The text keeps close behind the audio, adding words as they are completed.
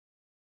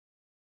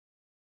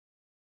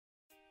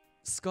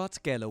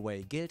Scott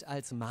Galloway gilt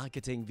als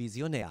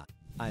Marketing-Visionär.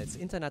 Als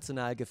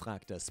international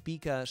gefragter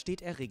Speaker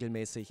steht er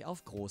regelmäßig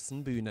auf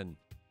großen Bühnen.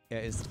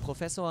 Er ist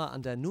Professor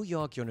an der New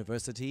York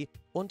University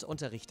und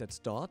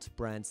unterrichtet dort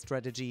Brand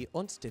Strategy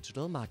und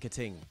Digital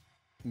Marketing.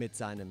 Mit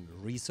seinem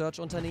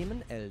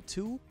Research-Unternehmen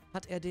L2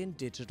 hat er den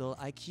Digital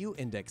IQ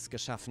Index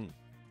geschaffen.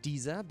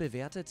 Dieser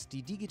bewertet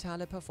die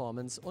digitale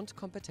Performance und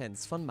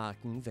Kompetenz von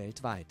Marken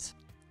weltweit.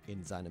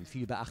 In seinem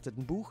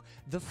vielbeachteten Buch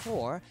The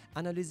Four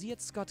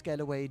analysiert Scott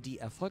Galloway die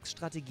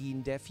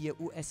Erfolgsstrategien der 4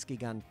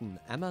 US-Giganten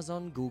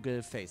Amazon,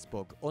 Google,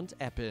 Facebook und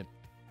Apple.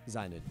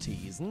 Seine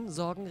Thesen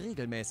sorgen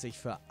regelmäßig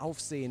für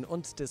Aufsehen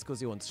und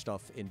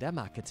Diskussionsstoff in der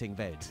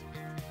Marketingwelt.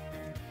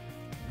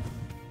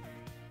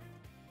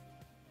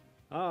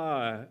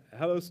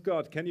 Hello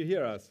Scott, can you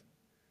hear us?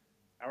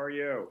 How are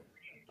you?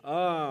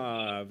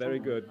 Very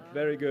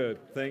good,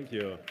 thank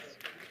you.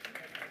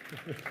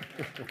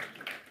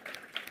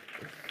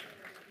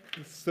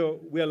 So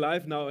we are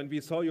live now, and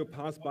we saw you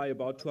pass by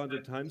about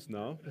 200 times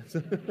now.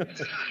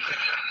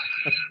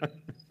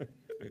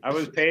 I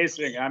was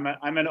pacing.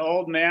 I'm an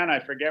old man. I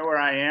forget where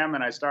I am,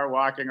 and I start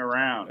walking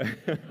around.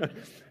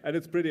 And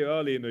it's pretty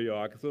early in New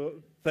York.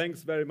 So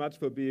thanks very much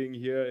for being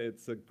here.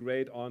 It's a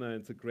great honor.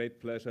 It's a great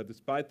pleasure.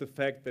 Despite the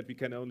fact that we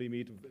can only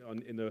meet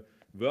in a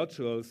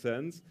virtual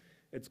sense,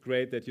 it's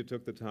great that you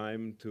took the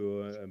time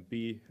to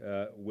be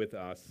with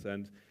us.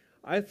 And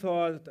I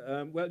thought,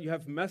 well, you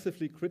have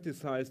massively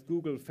criticized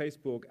Google,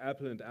 Facebook,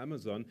 Apple, and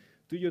Amazon.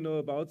 Do you know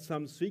about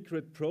some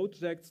secret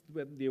projects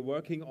that they're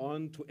working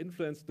on to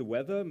influence the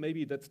weather?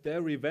 Maybe that's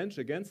their revenge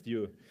against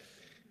you.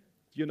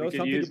 Do you know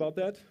something about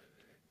that?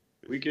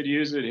 We could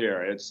use it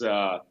here. It's,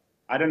 I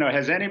don't know,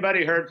 has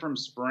anybody heard from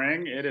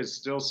spring? It is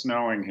still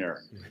snowing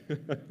here.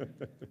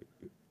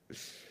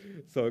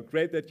 So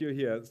great that you're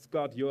here.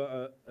 Scott,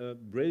 you're a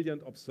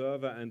brilliant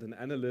observer and an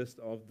analyst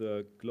of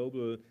the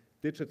global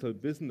digital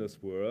business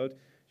world.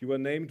 You were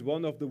named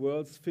one of the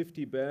world's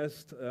 50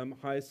 best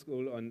high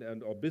school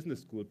or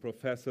business school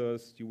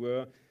professors. You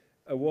were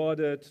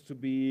awarded to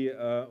be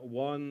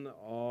one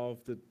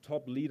of the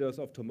top leaders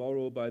of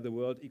tomorrow by the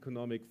World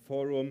Economic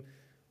Forum.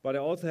 But I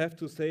also have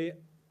to say,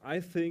 I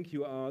think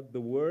you are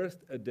the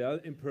worst Adele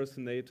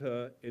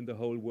impersonator in the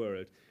whole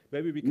world.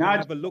 Maybe we can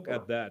have a look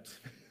at that.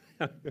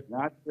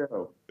 Not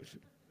true.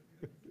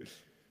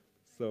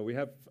 So we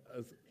have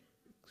a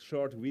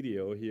short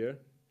video here.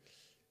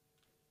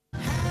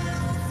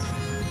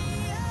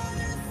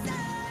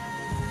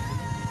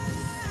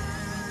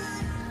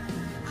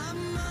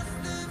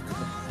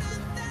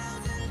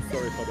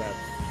 Sorry for that.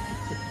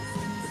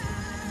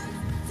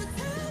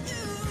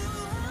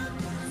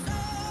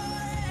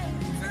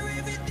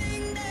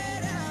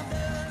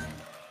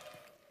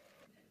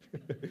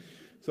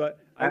 So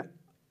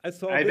I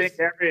saw I this.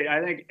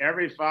 think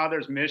every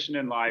father's mission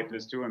in life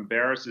is to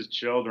embarrass his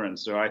children.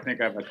 So I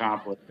think I've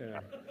accomplished. Yeah.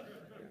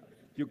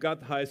 You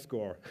got high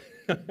score.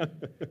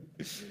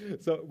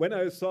 So when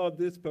I saw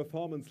this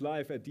performance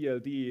live at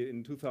DLD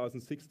in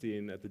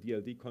 2016 at the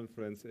DLD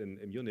conference in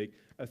Munich,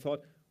 I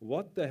thought,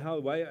 what the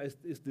hell, why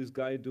is this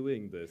guy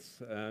doing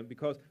this?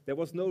 Because there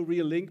was no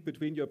real link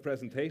between your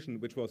presentation,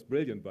 which was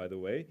brilliant, by the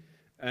way,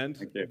 and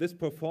this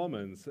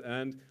performance.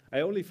 And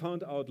I only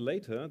found out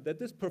later that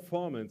this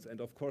performance,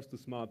 and of course the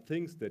smart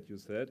things that you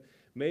said,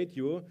 made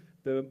you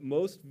the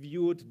most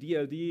viewed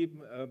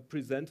DLD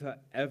presenter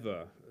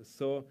ever.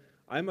 So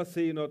I must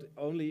say, you're not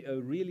only a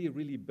really,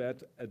 really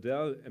bad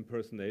Adele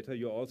impersonator,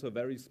 you're also a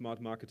very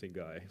smart marketing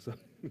guy. So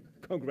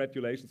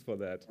congratulations for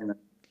that.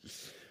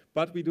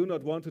 But we do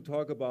not want to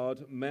talk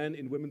about men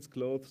in women's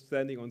clothes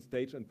standing on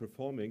stage and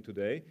performing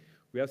today.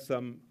 We have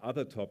some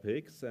other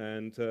topics,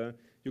 and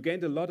you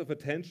gained a lot of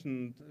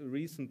attention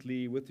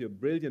recently with your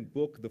brilliant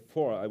book, The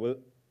Four. I will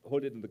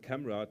hold it in the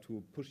camera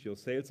to push your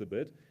sales a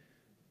bit.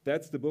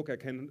 That's the book I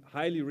can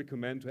highly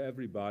recommend to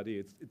everybody.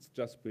 It's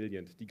just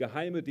brilliant. Die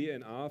geheime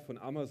DNA von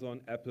Amazon,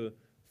 Apple,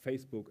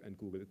 Facebook, and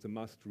Google. It's a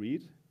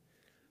must-read.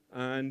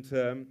 And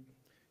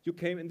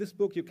in this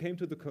book, you came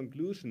to the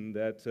conclusion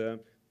that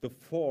the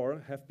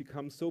four have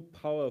become so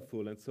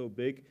powerful and so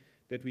big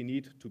that we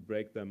need to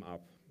break them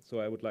up. So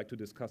I would like to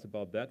discuss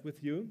about that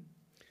with you.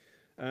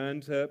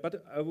 And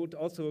but I would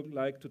also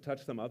like to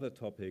touch some other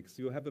topics.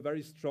 You have a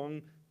very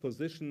strong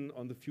position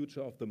on the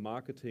future of the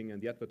marketing and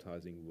the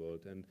advertising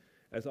world. And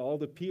as all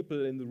the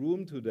people in the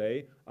room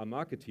today are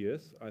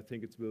marketeers, I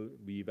think it will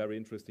be very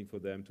interesting for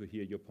them to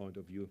hear your point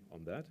of view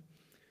on that.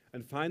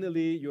 And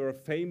finally, you're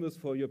famous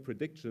for your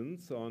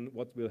predictions on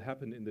what will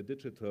happen in the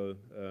digital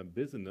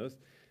business.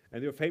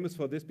 And you're famous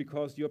for this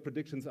because your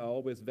predictions are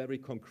always very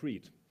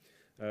concrete,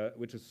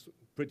 which is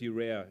pretty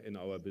rare in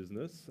our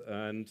business.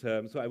 And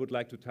so I would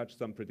like to touch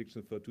some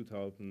predictions for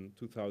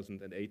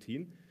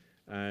 2018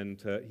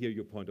 and hear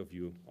your point of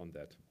view on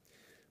that.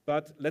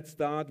 But let's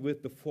start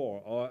with the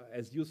four, or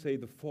as you say,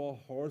 the four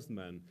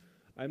horsemen.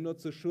 I'm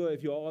not so sure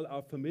if you all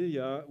are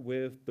familiar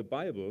with the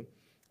Bible.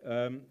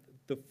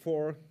 The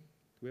four, do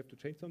we have to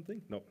change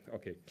something? No,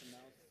 okay.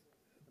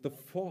 The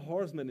four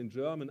horsemen in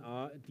German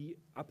are die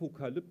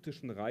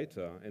apokalyptischen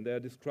Reiter, and they are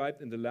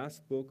described in the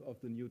last book of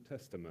the New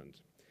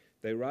Testament.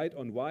 They ride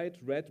on white,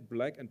 red,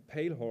 black, and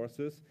pale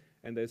horses,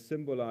 and they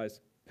symbolize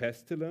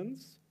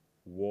pestilence,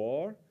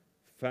 war,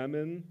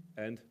 famine,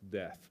 and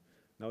death.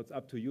 Now it's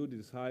up to you to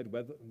decide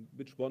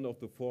which one of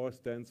the four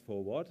stands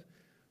for what.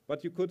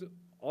 But you could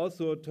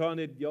also turn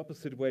it the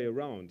opposite way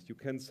around. You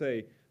can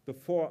say the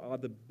four are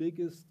the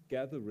biggest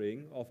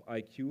gathering of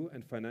IQ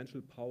and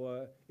financial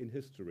power in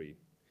history.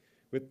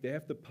 They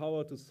have the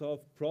power to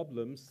solve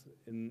problems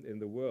in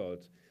the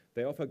world.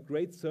 They offer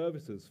great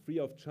services free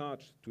of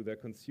charge to their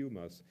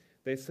consumers.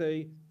 They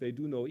say they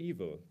do no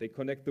evil. They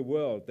connect the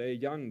world. They're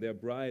young, they're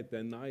bright,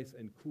 they're nice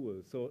and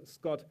cool. So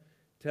Scott,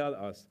 tell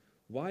us,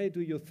 why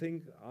do you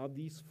think are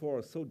these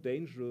four so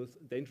dangerous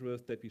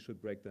that we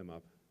should break them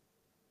up?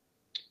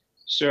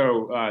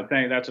 So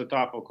that's a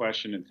thoughtful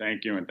question, and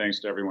thank you, and thanks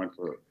to everyone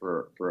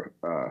for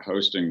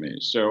hosting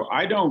these. So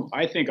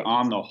I think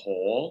on the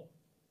whole,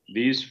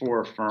 these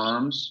four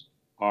firms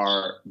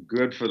are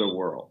good for the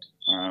world.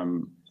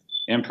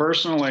 And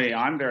personally,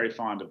 I'm very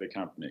fond of the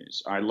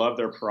companies. I love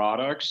their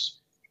products.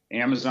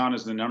 Amazon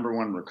is the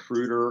 #1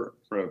 recruiter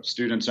for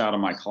students out of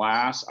my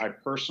class. I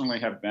personally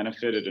have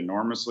benefited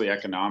enormously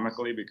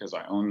economically because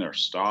I own their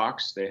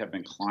stocks. They have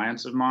been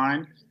clients of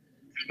mine.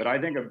 But I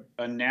think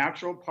a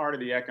natural part of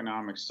the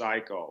economic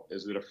cycle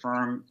is that a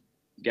firm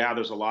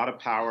gathers a lot of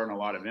power and a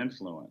lot of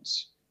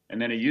influence,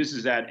 and then it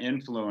uses that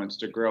influence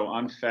to grow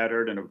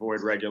unfettered and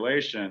avoid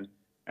regulation,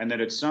 and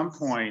that at some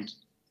point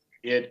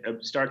it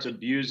starts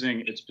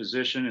abusing its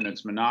position and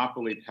its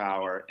monopoly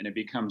power, and it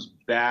becomes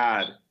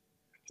bad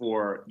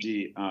for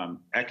the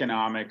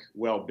economic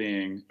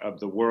well-being of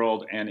the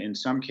world, and in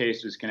some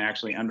cases can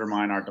actually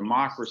undermine our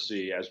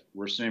democracy, as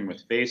we're seeing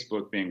with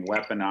Facebook being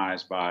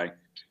weaponized by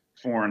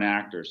foreign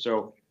actors.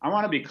 So I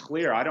want to be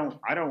clear. I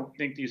don't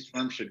think these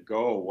firms should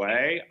go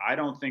away. I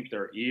don't think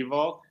they're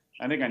evil.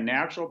 I think a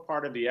natural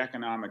part of the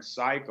economic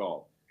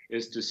cycle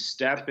is to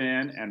step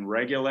in and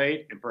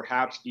regulate and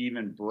perhaps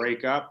even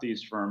break up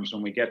these firms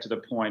when we get to the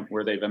point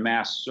where they've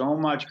amassed so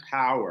much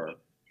power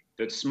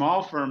that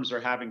small firms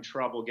are having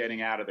trouble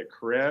getting out of the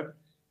crib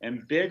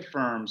and big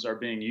firms are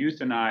being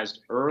euthanized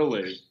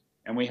early,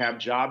 and we have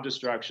job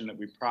destruction that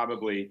we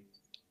probably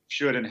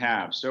shouldn't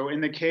have. So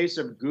in the case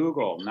of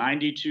Google,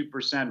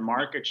 92%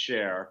 market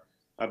share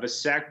of a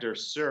sector,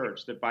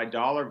 search, that by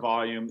dollar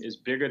volume is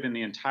bigger than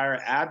the entire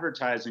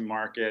advertising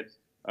market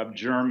of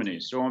Germany.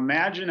 So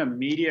imagine a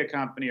media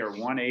company or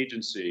one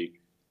agency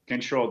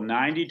controlled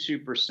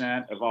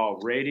 92% of all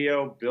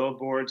radio,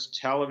 billboards,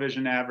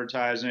 television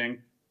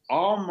advertising,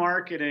 all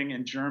marketing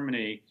in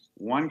Germany.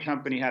 One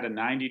company had a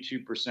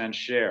 92%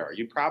 share.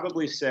 You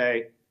probably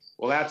say,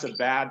 well, that's a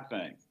bad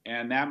thing.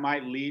 And that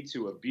might lead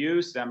to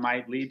abuse. That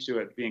might lead to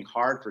it being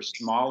hard for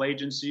small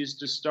agencies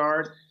to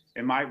start.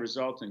 It might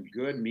result in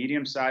good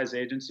medium-sized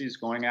agencies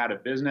going out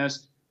of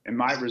business. It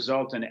might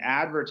result in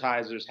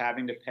advertisers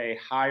having to pay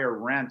higher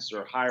rents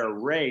or higher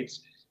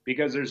rates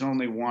because there's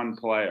only one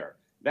player.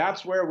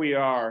 That's where we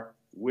are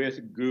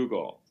with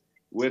Google.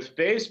 With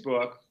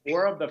Facebook,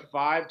 4 of the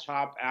 5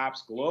 top apps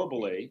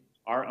globally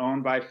are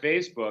owned by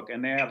Facebook,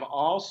 and they have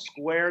all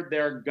squared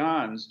their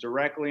guns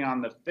directly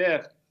on the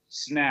 5th,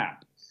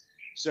 Snap.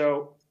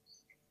 So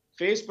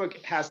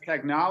Facebook has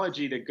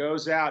technology that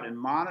goes out and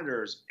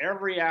monitors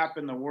every app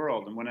in the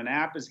world. And when an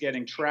app is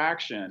getting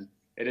traction,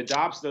 it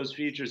adopts those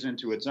features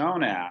into its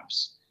own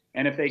apps.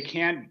 And if they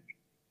can't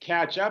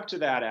catch up to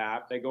that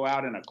app, they go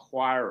out and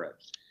acquire it.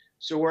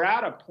 So we're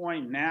at a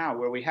point now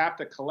where we have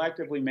to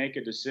collectively make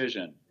a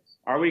decision.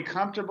 Are we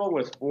comfortable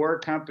with 4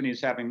 companies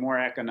having more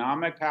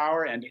economic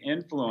power and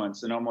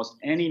influence than almost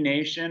any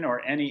nation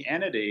or any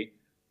entity?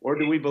 Or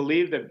do we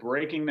believe that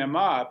breaking them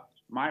up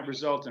might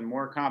result in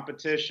more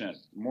competition,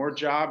 more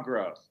job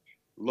growth,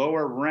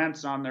 lower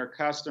rents on their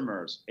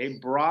customers, a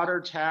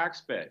broader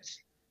tax base?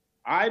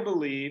 I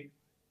believe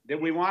that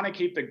we want to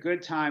keep the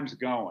good times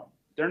going.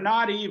 They're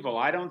not evil.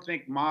 I don't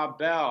think Ma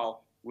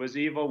Bell was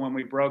evil when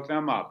we broke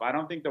them up. I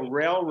don't think the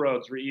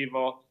railroads were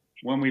evil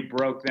when we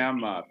broke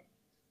them up.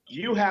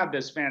 You have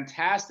this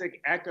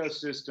fantastic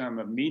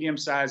ecosystem of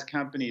medium-sized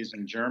companies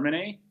in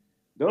Germany.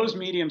 Those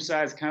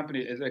medium-sized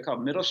companies, is it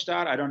called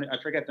Mittelstand?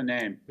 I forget the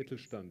name.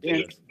 Mittelstand,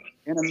 yes.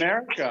 In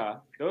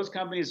America, those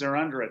companies are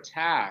under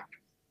attack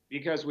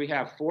because we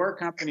have 4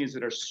 companies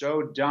that are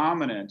so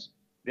dominant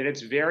that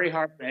it's very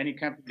hard for any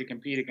company to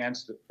compete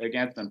against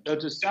them. So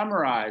to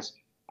summarize,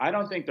 I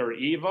don't think they're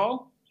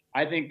evil.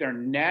 I think they're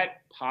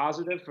net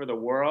positive for the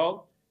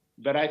world.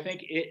 But I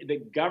think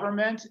the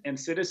government and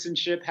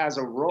citizenship has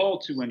a role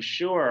to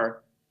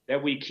ensure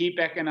that we keep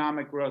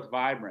economic growth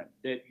vibrant,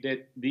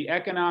 that the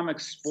economic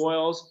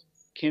spoils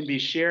can be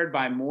shared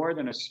by more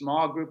than a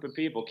small group of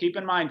people. Keep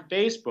in mind,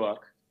 Facebook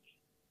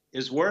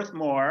is worth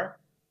more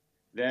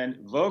than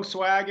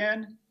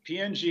Volkswagen,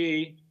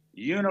 P&G,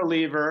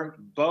 Unilever,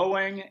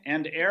 Boeing,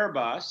 and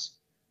Airbus,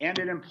 and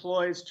it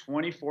employs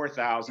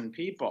 24,000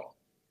 people.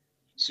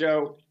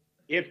 So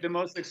if the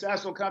most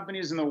successful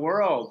companies in the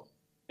world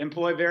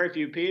employ very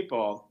few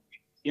people,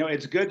 you know,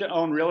 it's good to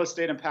own real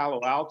estate in Palo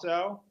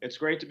Alto. It's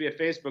great to be a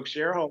Facebook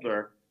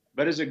shareholder,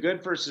 but is it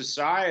good for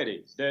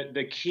society?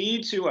 The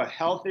key to a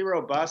healthy,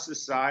 robust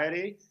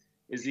society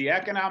is the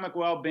economic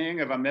well-being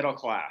of a middle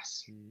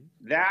class.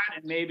 That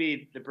and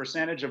maybe the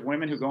percentage of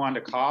women who go on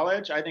to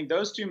college. I think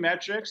those two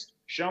metrics,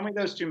 show me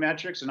those two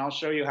metrics and I'll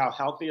show you how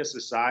healthy a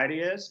society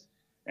is.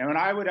 And when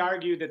I would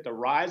argue that the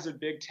rise of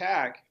big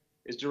tech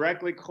is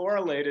directly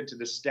correlated to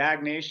the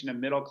stagnation of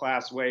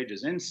middle-class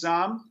wages. In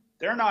sum,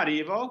 they're not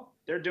evil,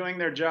 they're doing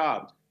their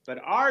job. But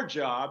our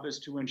job is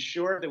to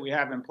ensure that we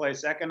have in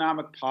place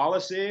economic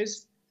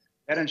policies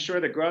that ensure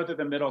the growth of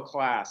the middle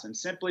class. And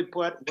simply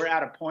put, we're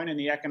at a point in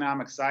the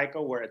economic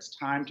cycle where it's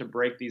time to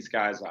break these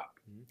guys up.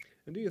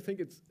 And do you think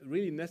it's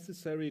really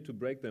necessary to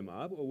break them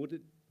up, or would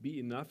it be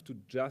enough to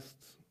just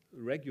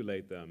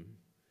regulate them,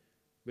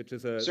 which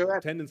is a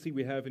tendency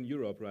we have in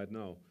Europe right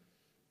now?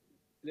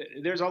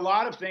 There's a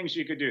lot of things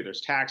you could do.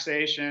 There's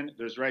taxation,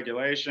 there's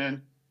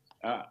regulation.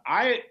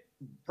 I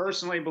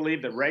personally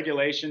believe that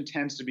regulation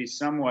tends to be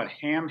somewhat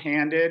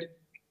ham-handed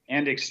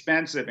and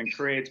expensive and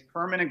creates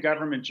permanent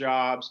government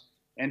jobs,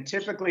 and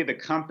typically the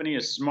company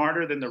is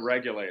smarter than the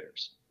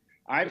regulators.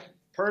 I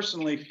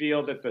personally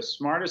feel that the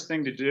smartest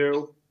thing to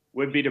do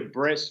would be to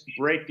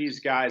break these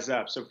guys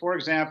up. So for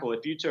example,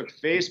 if you took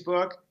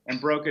Facebook and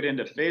broke it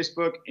into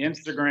Facebook,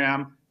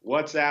 Instagram,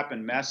 WhatsApp,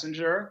 and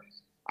Messenger,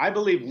 I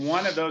believe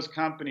one of those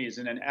companies,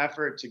 in an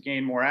effort to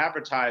gain more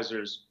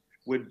advertisers,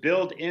 would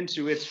build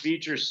into its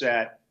feature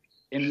set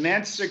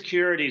immense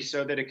security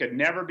so that it could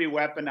never be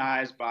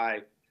weaponized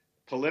by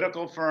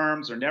political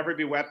firms or never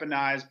be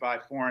weaponized by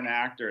foreign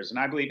actors. And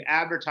I believe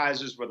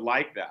advertisers would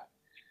like that.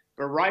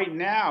 But right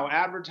now,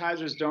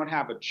 advertisers don't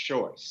have a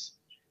choice.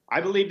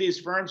 I believe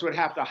these firms would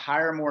have to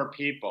hire more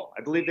people.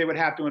 I believe they would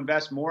have to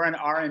invest more in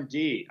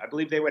R&D. I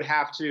believe they would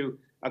have to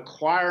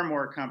acquire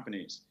more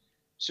companies.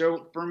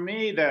 So for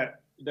me,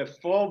 the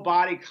full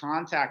body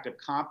contact of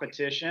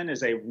competition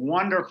is a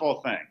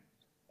wonderful thing.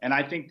 And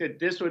I think that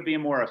this would be a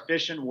more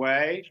efficient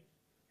way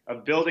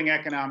of building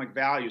economic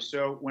value.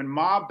 So when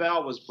Ma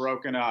Bell was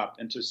broken up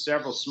into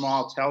several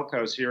small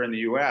telcos here in the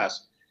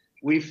US,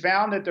 we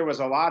found that there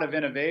was a lot of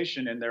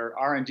innovation in their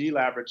R&D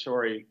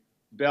laboratory,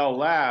 Bell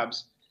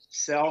Labs,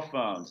 cell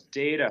phones,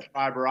 data,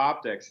 fiber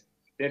optics,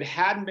 that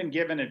hadn't been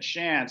given a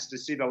chance to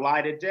see the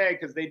light of day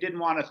because they didn't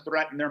want to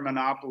threaten their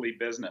monopoly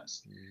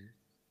business.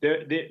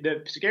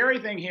 The scary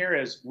thing here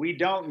is we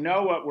don't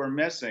know what we're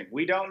missing.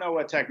 We don't know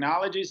what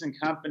technologies and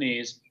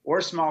companies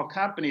or small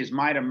companies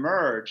might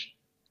emerge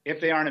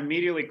if they aren't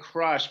immediately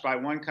crushed by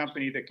one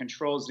company that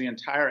controls the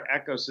entire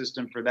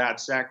ecosystem for that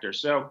sector.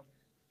 So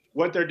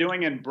what they're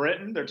doing in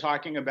Britain, they're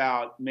talking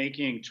about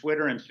making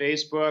Twitter and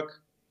Facebook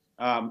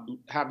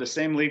have the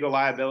same legal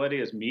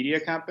liability as media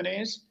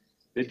companies.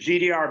 The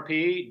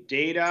GDPR,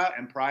 data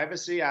and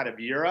privacy out of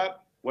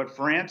Europe, what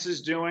France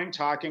is doing,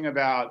 talking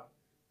about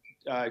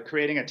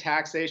creating a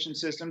taxation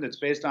system that's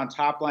based on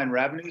top-line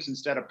revenues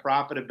instead of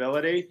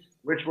profitability,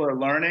 which we're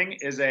learning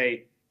is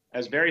a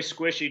very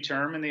squishy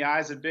term in the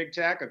eyes of big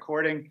tech.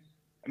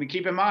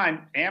 Keep in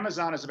mind,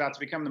 Amazon is about to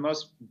become the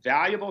most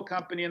valuable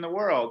company in the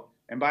world,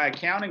 and by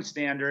accounting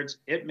standards,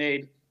 it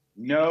made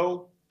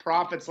no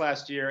profits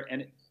last year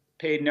and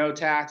paid no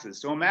taxes.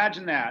 So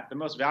imagine that, the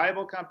most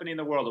valuable company in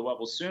the world, or what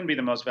will soon be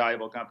the most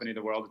valuable company in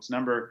the world,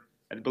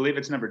 I believe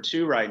it's number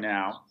 2 right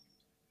now,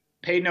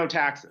 paid no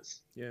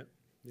taxes. Yeah.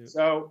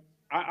 So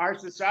our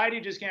society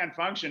just can't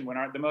function when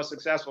the most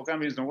successful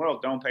companies in the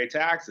world don't pay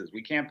taxes.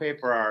 We can't pay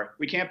for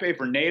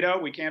NATO.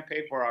 We can't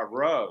pay for our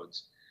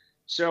roads.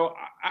 So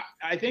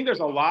I think there's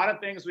a lot of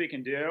things we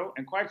can do.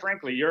 And quite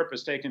frankly, Europe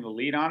is taking the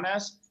lead on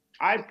this.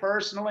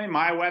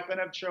 My weapon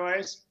of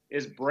choice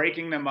is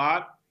breaking them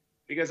up,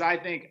 because I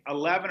think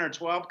 11 or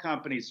 12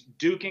 companies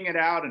duking it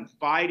out and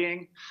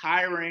fighting,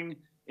 hiring,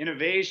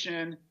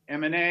 innovation,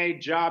 M&A,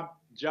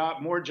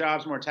 more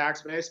jobs, more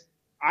tax base.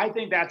 I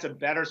think that's a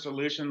better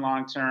solution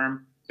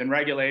long-term than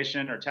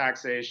regulation or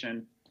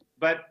taxation.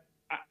 But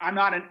I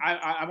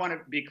want to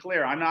be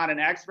clear, I'm not an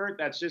expert.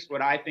 That's just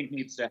what I think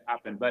needs to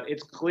happen. But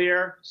it's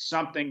clear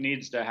something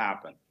needs to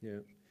happen. Yeah.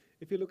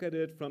 If you look at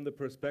it from the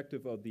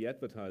perspective of the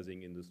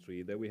advertising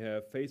industry, there we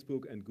have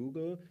Facebook and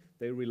Google.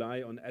 They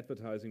rely on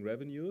advertising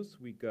revenues.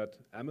 We got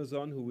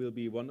Amazon, who will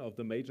be one of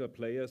the major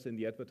players in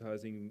the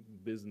advertising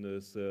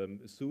business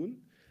soon.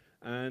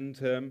 And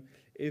the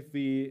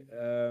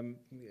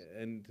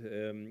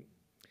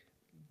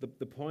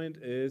point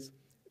is,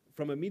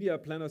 from a media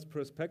planner's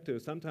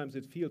perspective, sometimes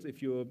it feels,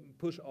 if you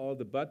push all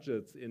the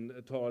budgets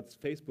towards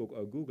Facebook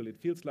or Google, it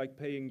feels like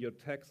paying your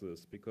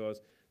taxes,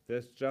 because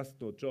there's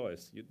just no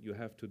choice. You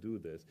have to do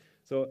this.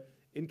 So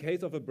in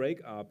case of a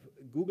breakup,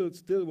 Google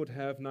still would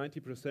have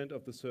 90%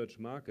 of the search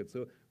market.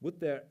 So would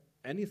there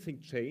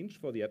anything change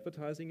for the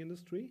advertising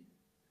industry?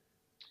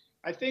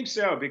 I think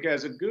so,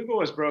 because if Google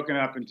was broken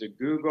up into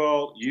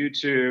Google,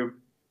 YouTube,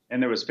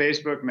 and there was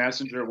Facebook,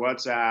 Messenger,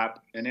 WhatsApp,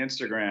 and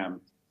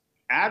Instagram,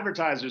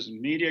 advertisers and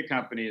media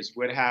companies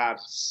would have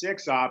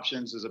 6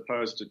 options as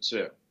opposed to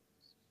 2.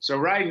 So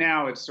right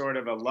now, it's sort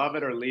of a love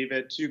it or leave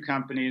it. 2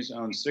 companies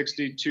own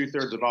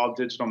 2/3 of all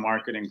digital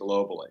marketing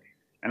globally.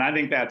 And I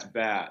think that's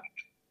bad.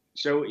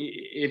 So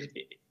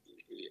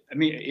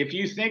if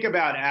you think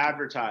about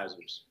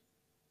advertisers,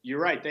 you're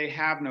right, they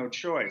have no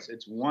choice.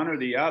 It's one or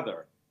the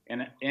other.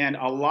 And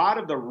a lot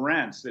of the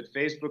rents that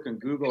Facebook and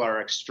Google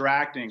are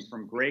extracting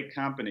from great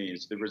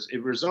companies,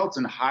 it results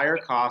in higher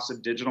costs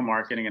of digital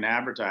marketing and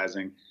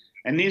advertising.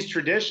 And these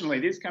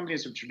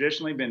companies have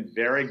traditionally been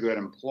very good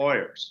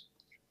employers.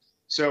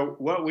 So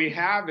what we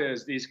have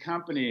is these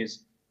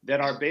companies that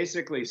are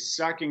basically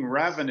sucking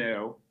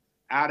revenue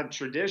out of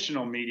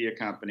traditional media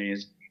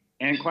companies.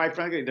 And quite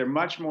frankly, they're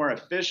much more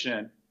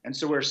efficient. And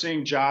so we're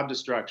seeing job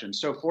destruction.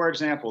 So for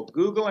example,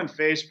 Google and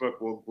Facebook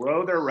will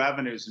grow their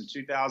revenues in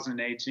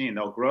 2018.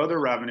 They'll grow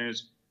their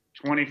revenues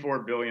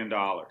 $24 billion.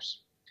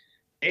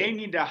 They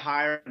need to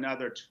hire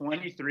another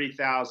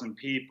 23,000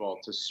 people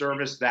to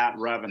service that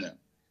revenue.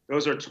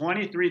 Those are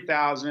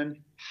 23,000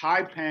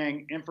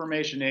 high-paying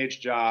information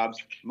age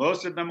jobs.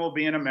 Most of them will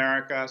be in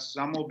America.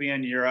 Some will be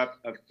in Europe,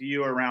 a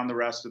few around the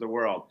rest of the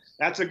world.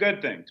 That's a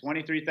good thing,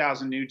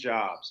 23,000 new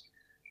jobs.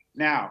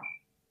 Now,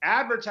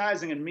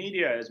 advertising and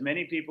media, as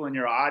many people in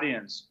your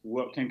audience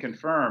can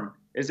confirm,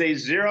 is a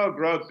zero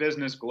growth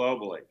business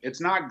globally.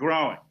 It's not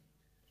growing.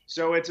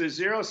 So it's a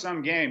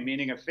zero-sum game,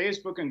 meaning if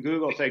Facebook and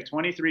Google take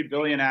 23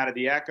 billion out of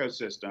the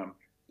ecosystem,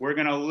 we're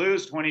going to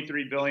lose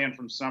 23 billion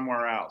from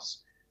somewhere else.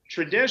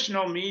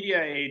 Traditional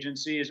media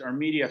agencies or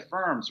media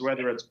firms,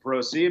 whether it's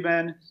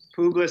ProSieben,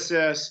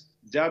 Publicis,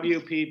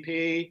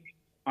 WPP,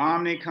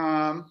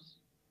 Omnicom,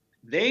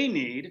 they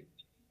need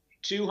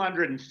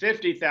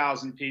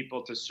 250,000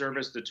 people to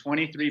service the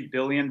 $23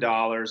 billion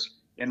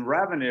in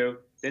revenue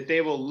that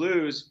they will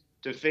lose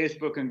to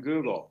Facebook and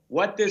Google.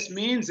 What this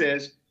means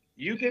is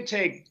you could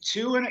take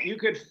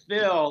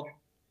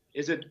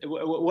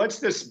what's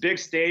this big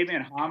stadium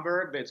in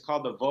Hamburg that's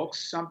called the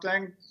Volks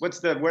something?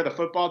 Where the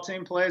football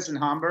team plays in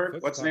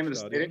Hamburg? What's the name of the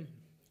stadium?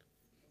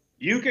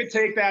 You could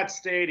take that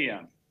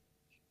stadium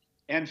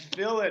and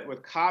fill it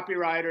with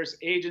copywriters,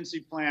 agency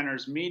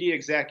planners, media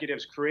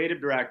executives,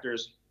 creative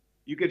directors.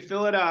 You could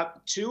fill it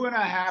up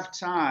 2.5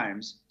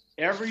 times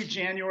every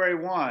January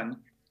 1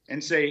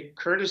 and say,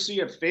 courtesy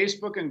of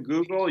Facebook and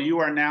Google, you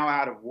are now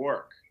out of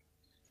work.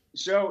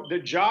 So the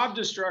job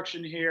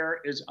destruction here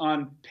is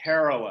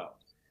unparalleled.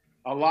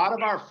 A lot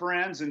of our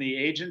friends in the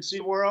agency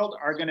world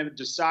are going to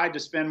decide to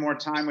spend more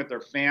time with their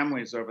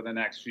families over the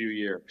next few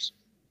years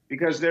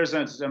because there's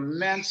an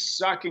immense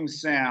sucking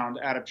sound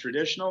out of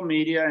traditional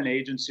media and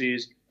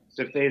agencies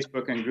to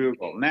Facebook and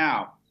Google.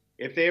 Now,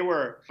 if they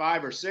were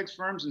 5 or 6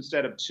 firms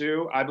instead of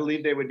 2, I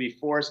believe they would be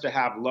forced to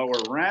have lower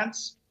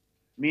rents,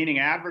 meaning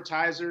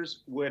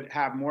advertisers would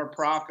have more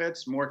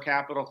profits, more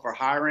capital for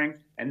hiring,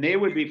 and they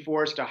would be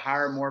forced to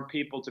hire more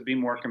people to be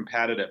more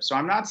competitive. So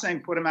I'm not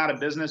saying put them out of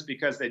business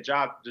because they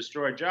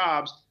destroy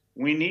jobs.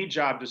 We need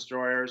job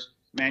destroyers.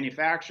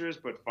 Manufacturers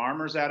put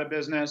farmers out of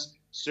business.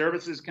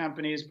 Services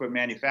companies put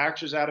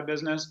manufacturers out of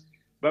business.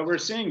 But we're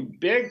seeing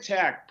big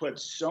tech put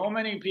so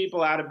many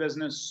people out of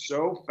business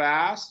so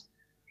fast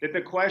that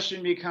the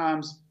question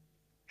becomes,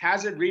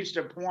 has it reached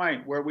a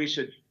point where we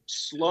should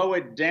slow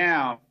it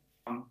down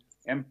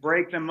and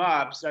break them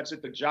up such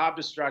that the job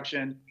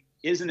destruction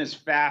isn't as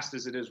fast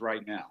as it is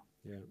right now?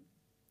 Yeah.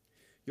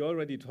 You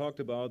already talked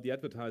about the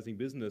advertising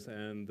business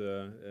and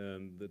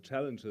the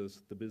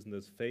challenges the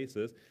business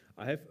faces.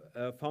 I have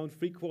found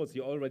 3 quotes.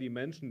 You already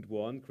mentioned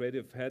one.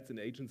 Creative heads in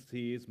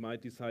agencies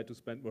might decide to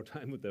spend more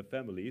time with their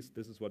families.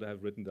 This is what I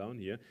have written down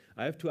here.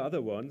 I have 2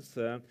 other ones.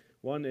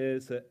 One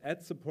is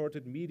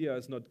ad-supported media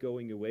is not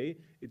going away.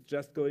 It's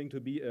just going to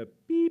be a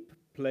beep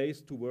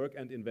place to work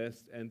and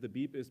invest. And the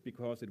beep is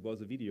because it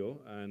was a video.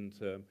 And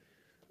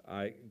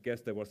I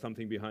guess there was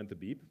something behind the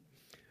beep.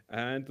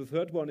 And the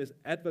third one is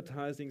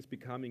advertising is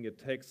becoming a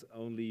tax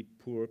only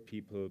poor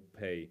people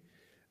pay.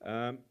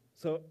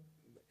 So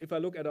if I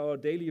look at our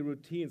daily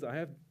routines, I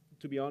have,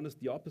 to be honest,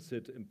 the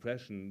opposite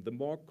impression. The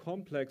more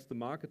complex the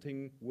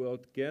marketing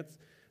world gets,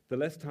 the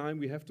less time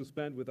we have to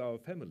spend with our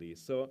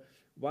families. So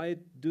why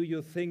do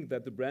you think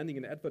that the branding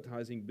and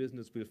advertising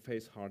business will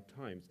face hard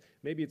times?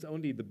 Maybe it's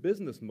only the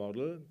business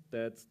model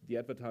that the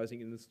advertising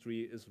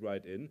industry is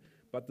right in,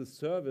 but the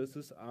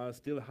services are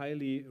still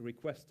highly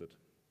requested.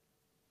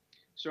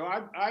 So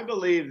I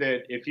believe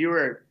that if you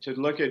were to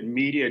look at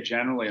media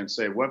generally and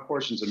say what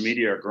portions of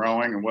media are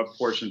growing and what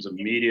portions of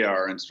media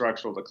are in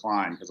structural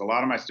decline, because a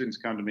lot of my students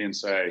come to me and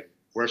say,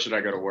 where should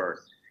I go to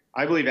work?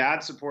 I believe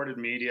ad-supported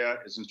media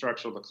is in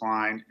structural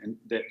decline. And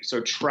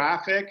so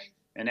traffic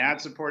and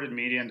ad-supported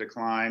media in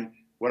decline,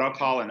 what I'll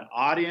call an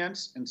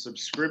audience and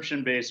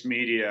subscription-based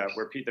media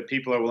where the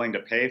people are willing to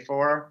pay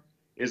for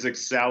is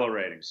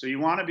accelerating. So you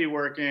want to be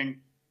working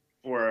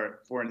for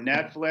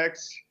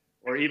Netflix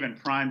or even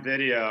Prime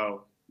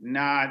Video,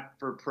 not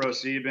for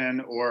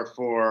ProSieben or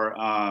for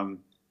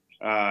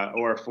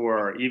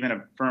even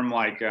a firm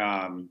like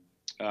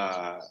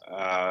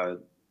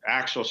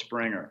Axel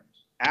Springer.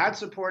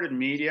 Ad-supported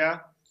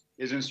media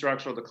is in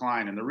structural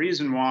decline, and the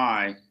reason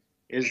why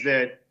is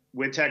that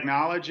with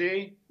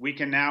technology, we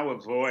can now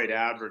avoid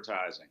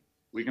advertising.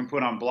 We can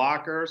put on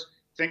blockers.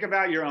 Think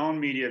about your own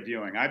media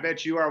viewing. I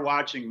bet you are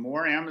watching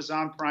more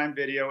Amazon Prime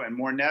Video and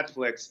more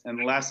Netflix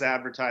and less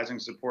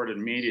advertising-supported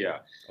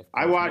media.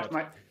 I watch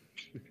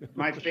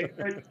my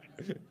favorite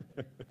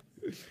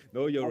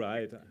No, you're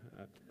right.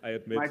 I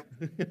admit.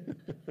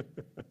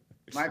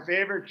 My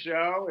favorite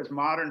show is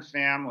Modern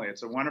Family.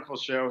 It's a wonderful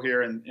show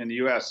here in the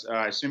US.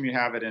 I assume you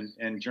have it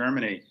in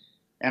Germany.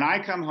 And I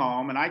come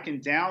home and I can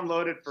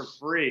download it for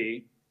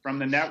free from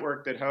the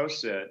network that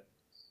hosts it,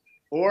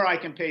 or I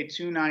can pay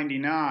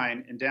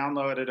 $2.99 and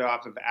download it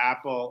off of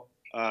Apple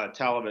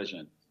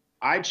television.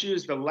 I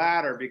choose the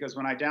latter because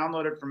when I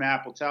download it from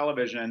Apple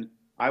television,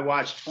 I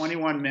watch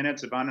 21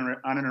 minutes of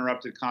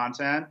uninterrupted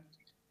content.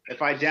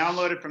 If I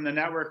download it from the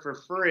network for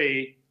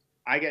free,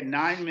 I get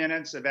 9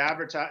 minutes of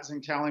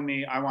advertising telling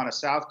me I want a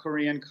South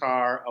Korean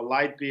car, a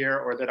light beer,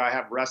 or that I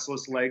have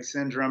restless leg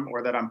syndrome,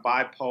 or that I'm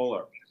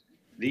bipolar.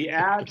 The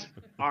ads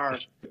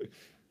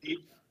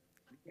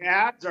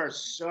are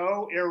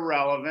so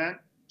irrelevant,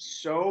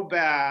 so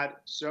bad,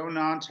 so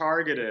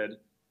non-targeted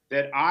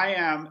that I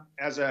am,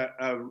 as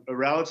a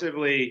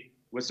relatively,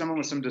 with someone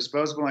with some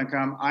disposable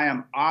income, I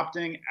am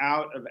opting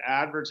out of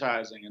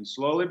advertising. And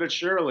slowly but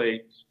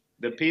surely,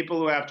 the people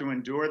who have to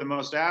endure the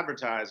most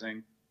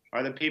advertising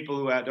are the people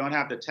who don't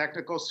have the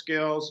technical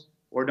skills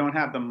or don't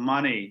have the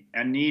money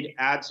and need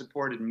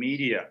ad-supported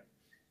media.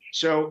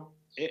 So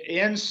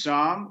in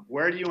sum,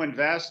 where do you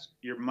invest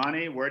your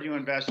money? Where do you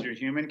invest your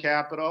human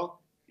capital?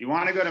 You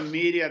want to go to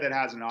media that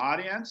has an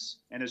audience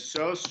and is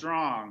so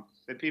strong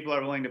that people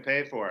are willing to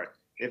pay for it.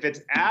 If it's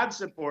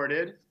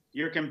ad-supported,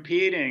 you're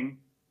competing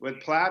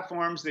with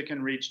platforms that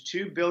can reach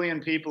 2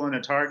 billion people in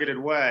a targeted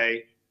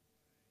way,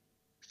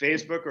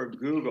 Facebook or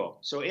Google.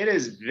 So it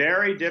is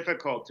very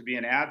difficult to be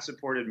an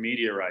ad-supported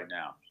media right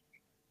now.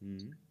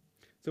 Mm-hmm.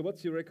 So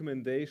what's your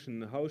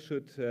recommendation? How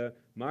should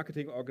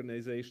marketing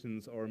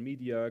organizations or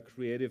media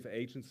creative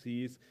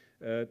agencies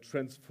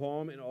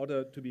transform in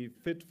order to be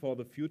fit for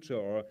the future?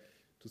 Or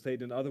to say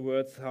it in other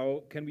words,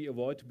 how can we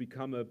avoid to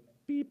become a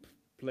beep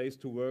place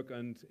to work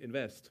and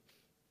invest?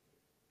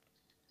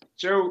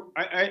 So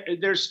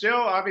there's still,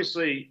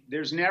 obviously,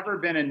 there's never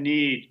been a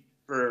need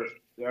for,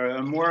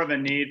 more of a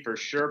need for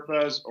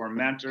Sherpas or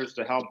mentors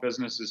to help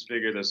businesses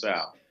figure this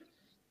out.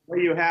 What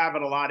you have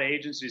at a lot of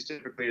agencies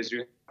typically is you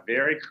have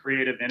very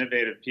creative,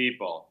 innovative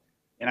people.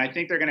 And I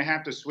think they're going to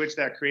have to switch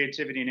that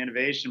creativity and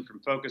innovation from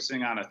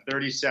focusing on a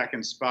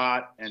 30-second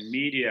spot and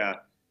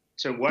media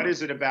to what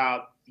is it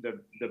about the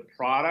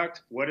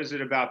product? What is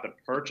it about the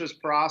purchase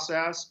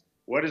process?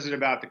 What is it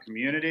about the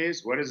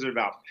communities? What is it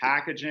about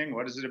packaging?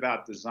 What is it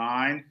about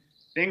design?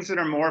 Things that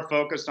are more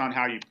focused on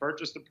how you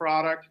purchase the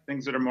product,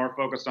 things that are more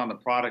focused on the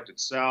product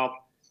itself,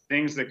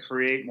 things that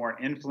create more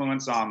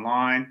influence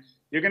online.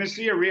 You're going to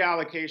see a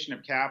reallocation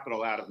of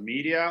capital out of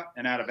media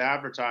and out of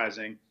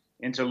advertising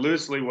into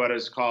loosely what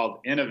is called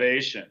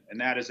innovation. And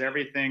that is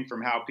everything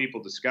from how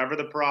people discover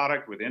the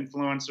product with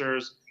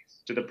influencers,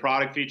 to the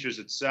product features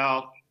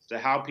itself, to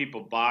how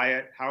people buy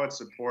it, how it's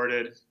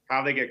supported,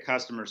 how they get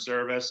customer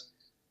service.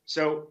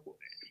 So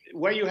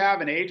what you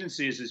have in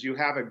agencies is you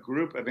have a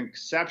group of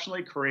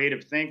exceptionally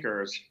creative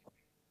thinkers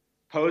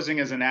posing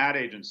as an ad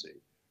agency.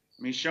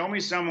 I mean, show me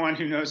someone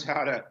who knows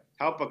how to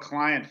help a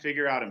client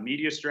figure out a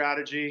media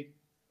strategy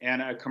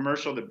and a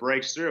commercial that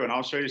breaks through, and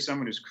I'll show you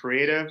someone who's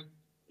creative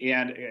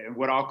and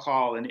what I'll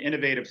call an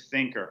innovative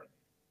thinker.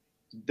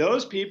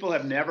 Those people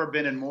have never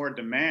been in more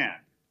demand.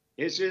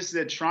 It's just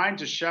that trying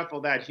to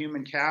shuffle that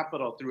human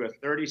capital through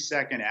a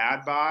 30-second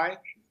ad buy,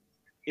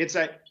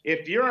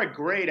 if you're a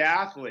great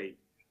athlete,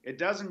 it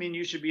doesn't mean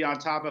you should be on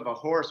top of a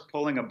horse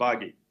pulling a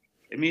buggy.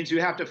 It means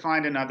you have to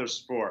find another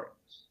sport.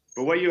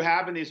 But what you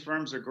have in these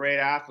firms are great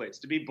athletes.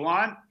 To be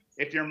blunt,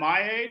 if you're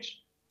my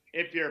age,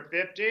 if you're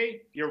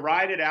 50, you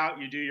ride it out,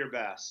 you do your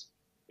best.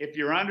 If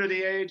you're under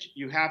the age,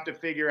 you have to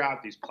figure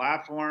out these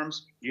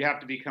platforms. You have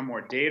to become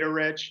more data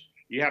rich.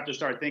 You have to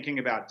start thinking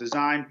about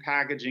design,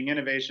 packaging,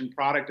 innovation,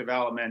 product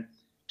development.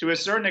 To a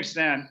certain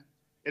extent,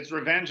 it's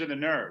revenge of the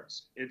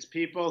nerds. It's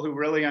people who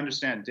really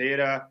understand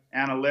data,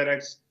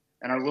 analytics,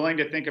 and are willing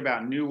to think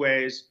about new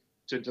ways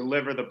to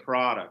deliver the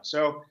product.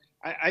 So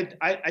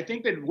I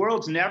think the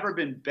world's never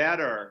been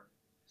better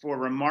for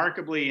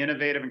remarkably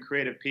innovative and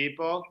creative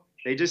people.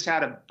 They just had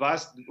to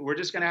bust. We're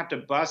just going to have to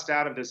bust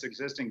out of this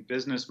existing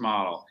business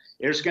model.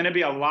 There's going to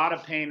be a lot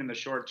of pain in the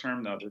short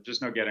term, though. There's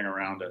just no getting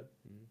around it.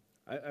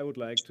 I would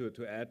like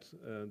to add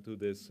to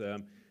this.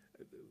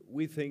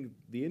 We think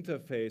the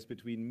interface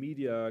between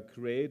media,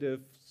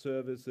 creative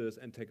services,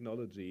 and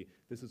technology,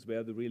 this is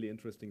where the really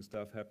interesting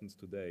stuff happens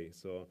today.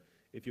 So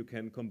if you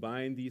can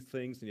combine these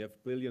things and you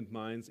have brilliant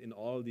minds in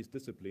all these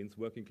disciplines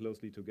working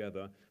closely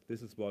together,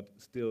 this is what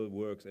still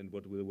works and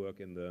what will work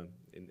in the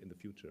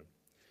future.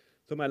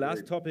 So my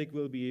last topic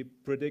will be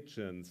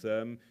predictions.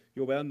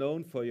 You're well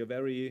known for your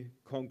very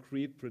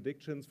concrete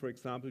predictions. For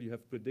example, you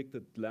have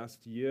predicted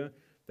last year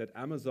that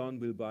Amazon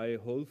will buy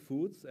Whole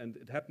Foods, and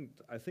it happened,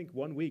 I think,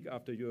 1 week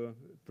after your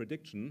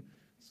prediction.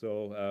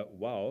 So,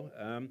 wow.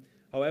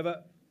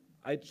 However,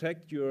 I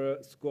checked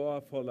your score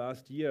for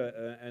last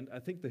year, and I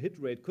think the hit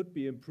rate could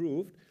be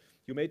improved.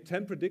 You made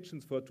 10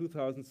 predictions for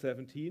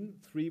 2017.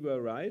 3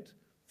 were right,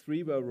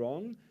 3 were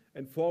wrong.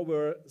 and 4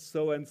 were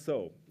so and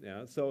so.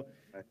 Yeah, so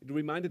it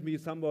reminded me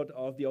somewhat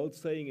of the old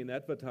saying in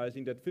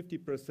advertising that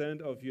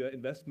 50% of your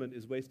investment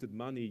is wasted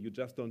money. You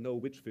just don't know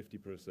which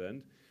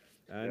 50%.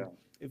 And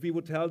if we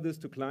would tell this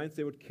to clients,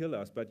 they would kill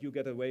us, but you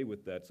get away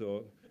with that.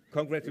 So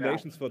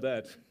congratulations for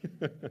that.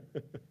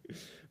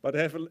 But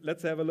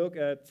let's have a look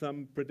at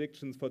some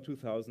predictions for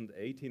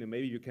 2018, and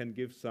maybe you can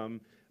give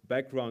some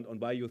background on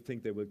why you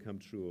think they will come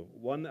true.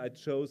 One I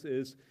chose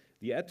is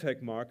the ad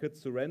tech market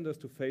surrenders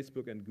to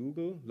Facebook and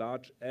Google.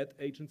 Large ad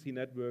agency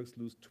networks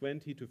lose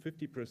 20 to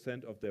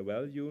 50% of their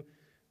value.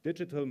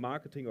 Digital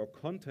marketing or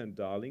content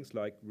darlings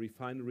like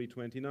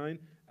Refinery29,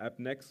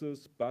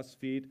 AppNexus,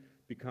 BuzzFeed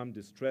become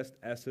distressed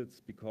assets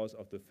because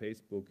of the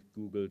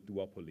Facebook-Google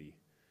duopoly.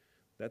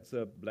 That's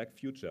a black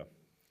future.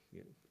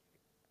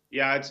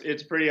 Yeah,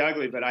 it's pretty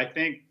ugly, but I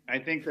think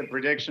the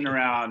prediction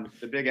around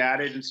the big ad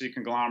agency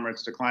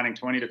conglomerates declining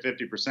 20 to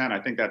 50%, I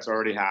think that's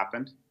already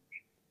happened.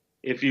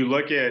 If you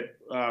look at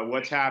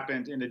what's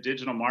happened in the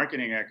digital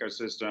marketing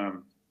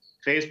ecosystem,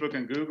 Facebook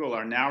and Google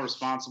are now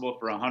responsible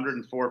for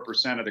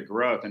 104% of the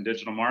growth in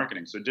digital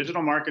marketing. So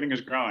digital marketing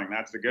is growing.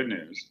 That's the good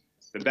news.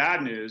 The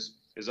bad news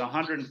is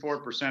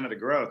 104% of the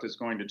growth is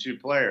going to 2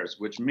 players,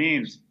 which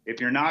means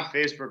if you're not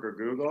Facebook or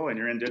Google and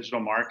you're in digital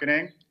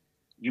marketing,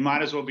 you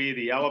might as well be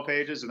the yellow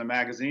pages of the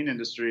magazine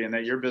industry and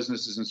that your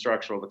business is in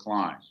structural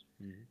decline.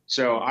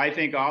 So I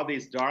think all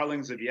these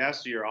darlings of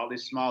yesteryear, all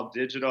these small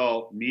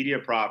digital media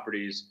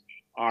properties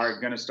are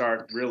going to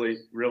start really,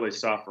 really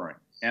suffering.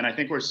 And I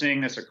think we're seeing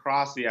this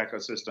across the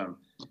ecosystem.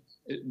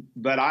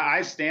 But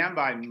I stand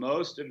by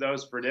most of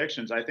those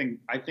predictions. I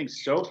think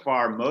so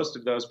far most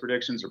of those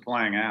predictions are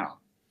playing out.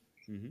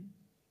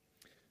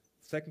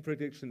 Second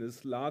prediction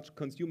is large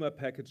consumer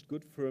packaged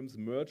good firms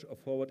merge or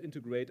forward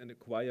integrate and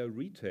acquire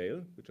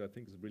retail, which I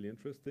think is really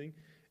interesting,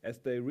 as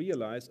they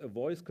realize a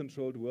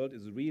voice-controlled world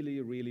is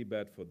really, really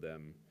bad for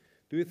them.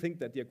 Do you think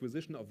that the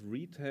acquisition of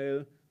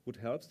retail would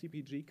help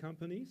CPG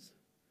companies?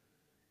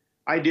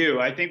 I do.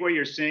 I think what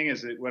you're seeing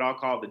is what I'll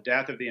call the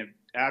death of the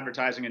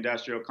advertising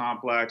industrial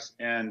complex.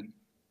 And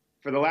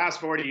for the last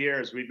 40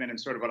 years, we've been in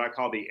sort of what I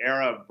call the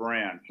era of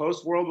brand.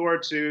 Post-World War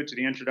II, to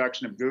the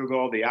introduction of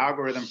Google, the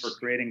algorithm for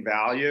creating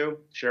value,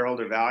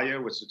 shareholder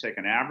value, was to take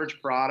an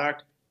average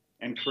product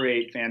and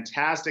create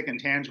fantastic and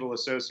tangible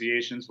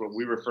associations, what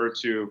we refer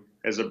to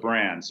as a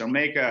brand. So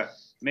make a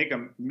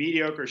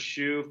mediocre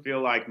shoe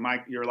feel like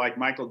you're like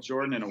Michael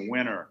Jordan and a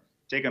winner.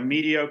 Take a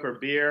mediocre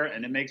beer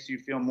and it makes you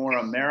feel more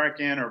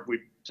American, or if we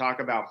talk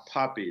about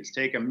puppies,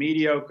 take a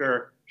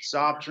mediocre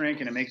soft drink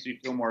and it makes you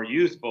feel more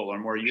youthful or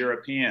more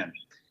European.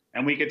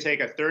 And we could take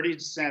a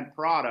 30-cent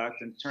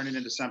product and turn it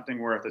into something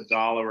worth $1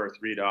 or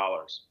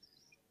 $3.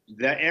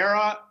 The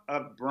era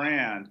of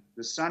brand,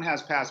 the sun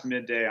has passed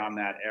midday on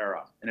that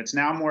era. And it's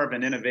now more of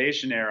an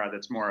innovation era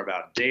that's more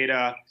about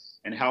data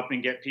and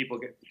helping get people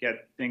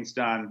get things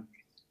done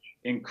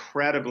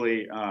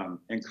incredibly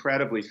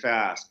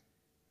fast.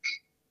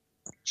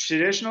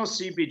 Traditional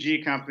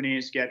CPG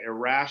companies get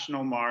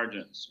irrational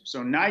margins.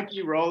 So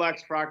Nike,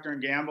 Rolex, Procter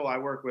 & Gamble, I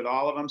work with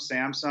all of them,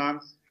 Samsung,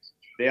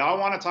 they all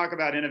want to talk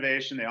about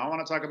innovation. They all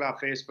want to talk about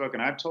Facebook.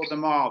 And I've told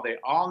them all, they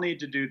all need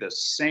to do the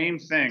same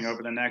thing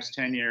over the next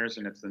 10 years.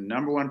 And it's the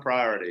 #1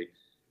 priority.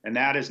 And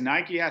that is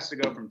Nike has to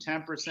go from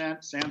 10%,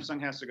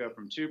 Samsung has to go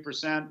from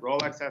 2%,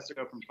 Rolex has to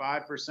go from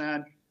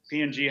 5%,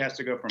 P&G has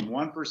to go from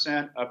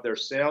 1% of their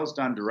sales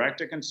done direct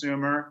to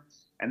consumer,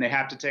 and they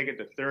have to take it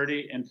to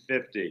 30 and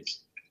 50.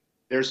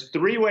 There's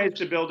 3 ways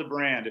to build a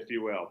brand, if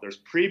you will. There's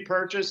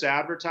pre-purchase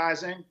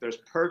advertising, there's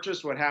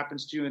purchase, what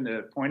happens to you in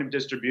the point of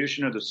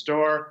distribution of the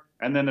store,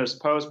 and then there's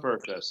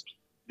post-purchase.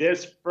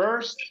 This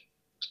first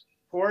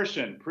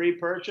portion,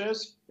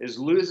 pre-purchase, is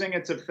losing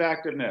its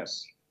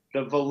effectiveness.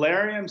 The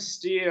Valerium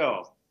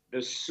steel,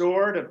 the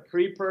sword of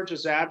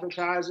pre-purchase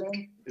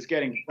advertising, is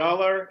getting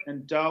duller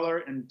and duller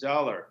and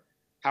duller.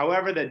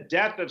 However, the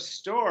death of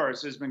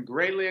stores has been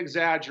greatly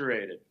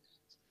exaggerated.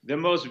 The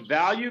most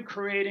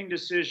value-creating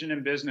decision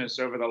in business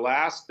over the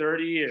last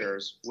 30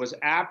 years was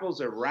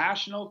Apple's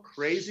irrational,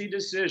 crazy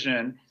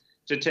decision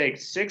to take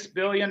 $6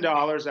 billion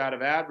out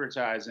of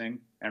advertising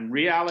and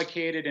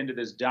reallocate it into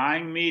this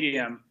dying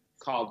medium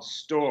called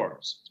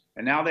stores.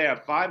 And now they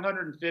have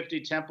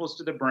 550 temples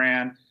to the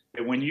brand.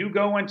 And when you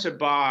go in to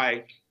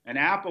buy an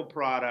Apple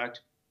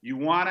product, you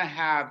want to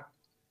have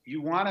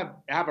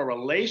a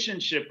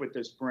relationship with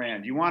this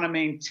brand. You want to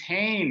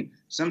maintain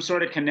some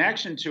sort of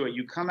connection to it.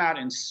 You come out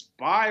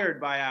inspired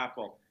by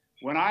Apple.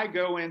 When I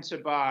go in to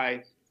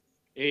buy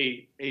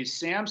a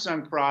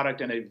Samsung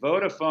product in a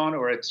Vodafone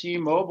or a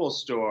T-Mobile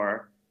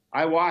store,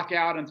 I walk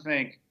out and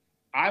think,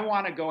 I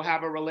want to go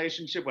have a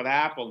relationship with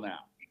Apple now.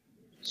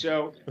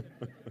 So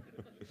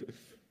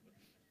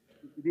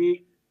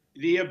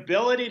the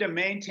ability to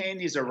maintain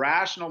these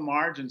irrational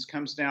margins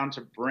comes down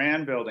to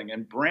brand building,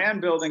 and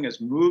brand building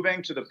is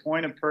moving to the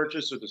point of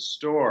purchase of the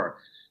store.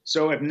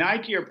 So if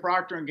Nike or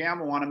Procter &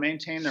 Gamble want to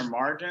maintain their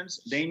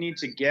margins, they need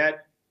to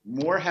get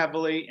more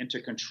heavily into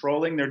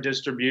controlling their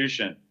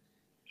distribution.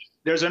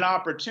 There's an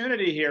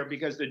opportunity here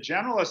because the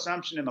general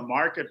assumption in the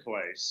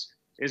marketplace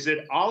is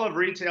that all of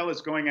retail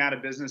is going out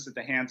of business at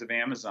the hands of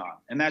Amazon.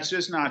 And that's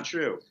just not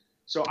true.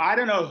 So I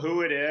don't know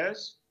who it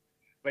is,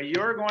 but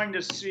you're going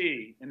to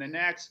see in the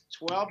next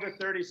 12 to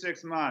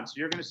 36 months,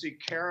 you're going to see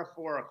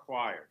Carrefour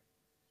acquired.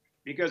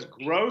 Because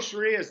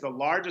grocery is the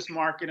largest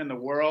market in the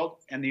world,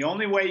 and the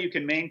only way you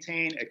can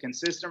maintain a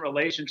consistent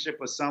relationship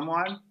with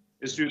someone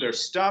is through their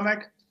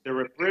stomach, their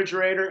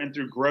refrigerator, and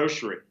through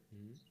grocery.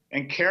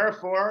 And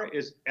Carrefour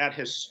is at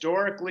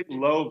historically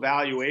low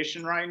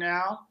valuation right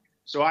now.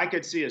 So I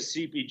could see a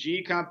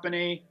CPG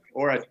company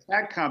or a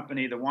tech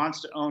company that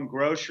wants to own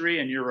grocery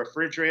and your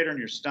refrigerator and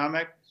your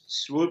stomach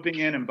swooping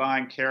in and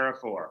buying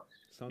Carrefour.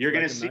 Sounds You're like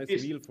going to see a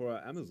nice meal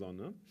for Amazon,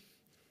 no?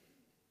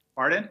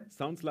 Pardon?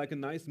 Sounds like a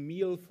nice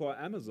meal for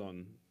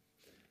Amazon.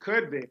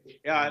 Could be.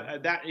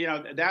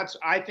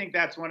 I think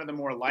that's one of the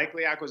more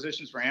likely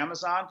acquisitions for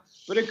Amazon,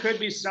 but it could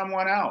be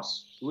someone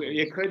else.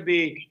 It could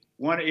be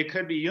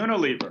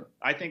Unilever.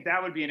 I think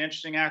that would be an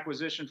interesting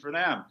acquisition for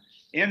them.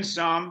 In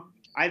sum,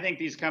 I think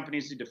these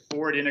companies need to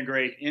forward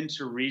integrate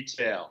into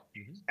retail.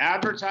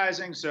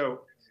 Advertising,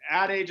 so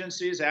ad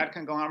agencies, ad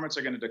conglomerates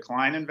are going to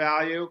decline in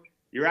value.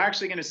 You're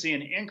actually going to see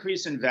an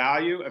increase in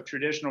value of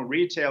traditional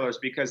retailers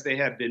because they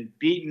have been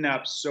beaten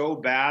up so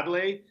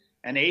badly,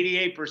 and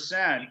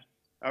 88%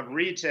 of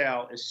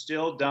retail is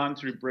still done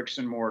through bricks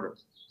and mortar.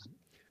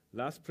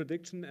 Last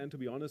prediction, and to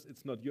be honest,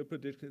 it's not your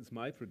prediction, it's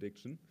my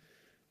prediction.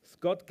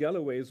 Scott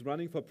Galloway is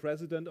running for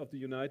president of the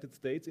United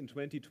States in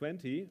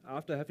 2020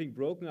 after having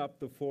broken up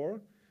the four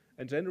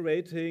and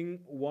generating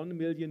 1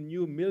 million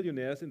new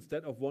millionaires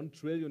instead of one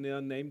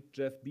trillionaire named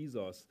Jeff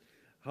Bezos.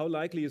 How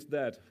likely is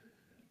that?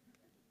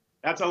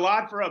 That's a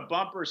lot for a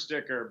bumper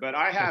sticker, but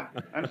I have,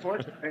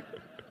 unfortunately,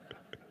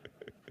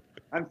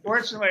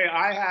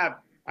 I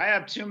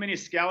have too many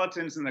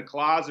skeletons in the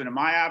closet. And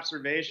my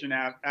observation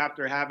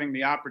after having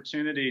the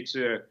opportunity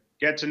to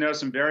get to know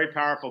some very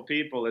powerful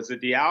people is that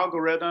the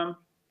algorithm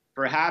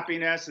for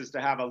happiness is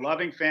to have a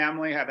loving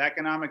family, have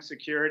economic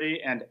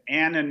security, and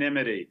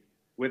anonymity,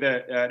 with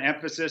an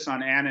emphasis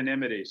on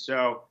anonymity.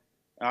 So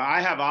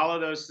I have all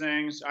of those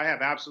things. I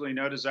have absolutely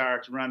no desire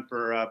to run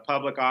for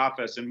public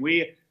office. And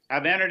we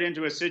have entered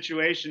into a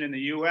situation in the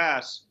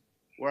US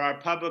where our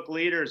public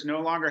leaders no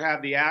longer have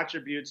the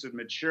attributes of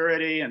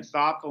maturity and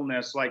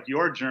thoughtfulness like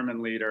your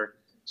German leader.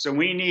 So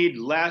we need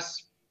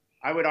less,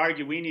 I would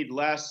argue we need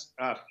less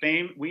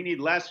fame. We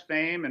need less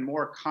fame and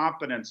more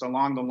competence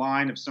along the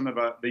line of some of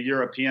the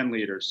European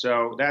leaders.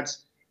 So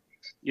that's,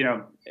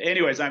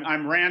 anyways,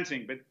 I'm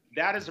ranting, but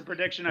that is a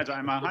prediction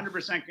I'm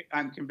 100%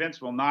 I'm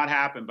convinced will not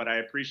happen, but I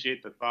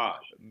appreciate the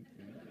thought.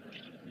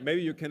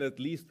 Maybe you can at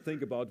least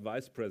think about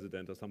vice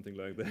president or something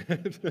like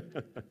that.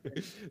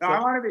 No, I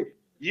want to be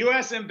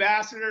U.S.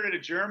 ambassador to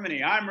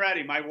Germany. I'm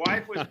ready. My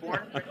wife was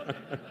born.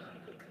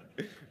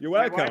 You're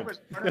welcome. My wife was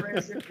born and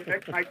raised in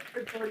Quebec. My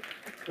kids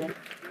are,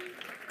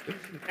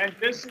 and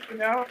just so you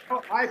know,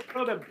 I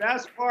throw the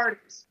best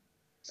parties.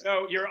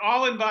 So you're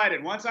all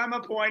invited. Once I'm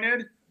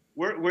appointed,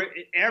 we're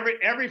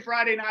every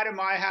Friday night at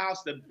my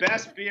house, the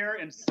best beer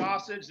and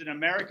sausage that an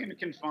American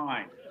can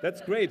find.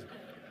 That's great.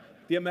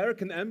 The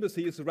American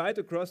embassy is right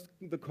across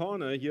the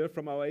corner here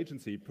from our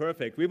agency.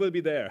 Perfect. We will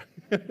be there.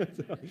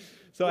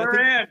 so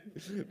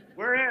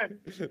We're in.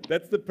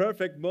 That's the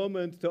perfect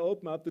moment to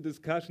open up the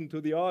discussion to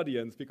the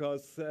audience,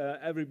 because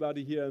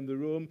everybody here in the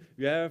room,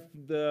 you have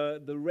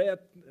the rare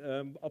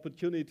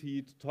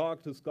opportunity to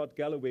talk to Scott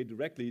Galloway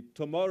directly.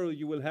 Tomorrow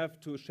you will have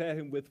to share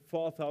him with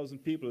 4,000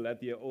 people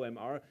at the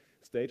OMR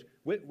stage.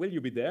 Will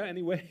you be there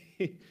anyway?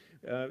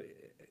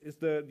 Is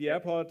the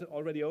airport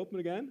already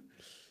open again?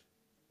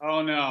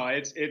 Oh no,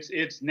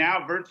 it's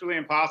now virtually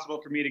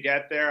impossible for me to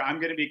get there. I'm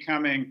going to be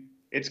coming.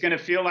 It's going to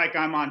feel like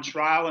I'm on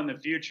trial in the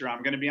future.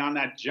 I'm going to be on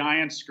that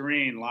giant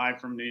screen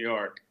live from New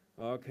York.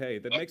 Okay,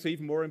 that makes it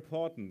even more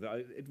important.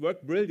 It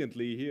worked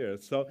brilliantly here.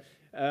 So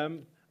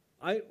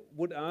I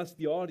would ask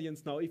the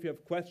audience now, if you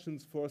have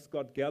questions for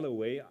Scott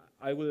Galloway,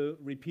 I will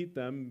repeat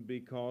them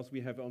because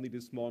we have only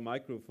this small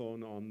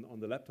microphone on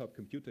the laptop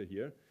computer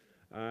here.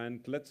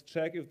 And let's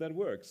check if that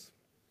works.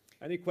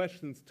 Any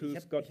questions to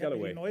Scott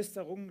Galloway? Ich habe die neueste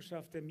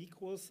Errungenschaft der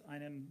Mikros,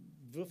 einen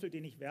Würfel,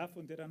 den ich werfe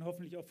und der dann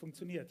hoffentlich auch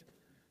funktioniert.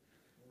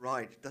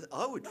 Right.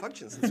 It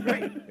functions. It's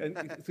great.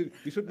 So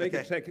we should make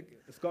a check.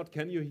 Scott,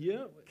 can you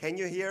hear? Can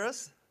you hear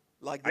us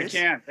like this? I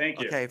can. Thank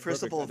you. Okay.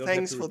 First of all,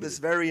 thanks for this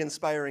very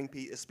inspiring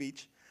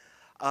speech.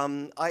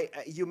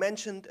 You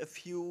mentioned a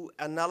few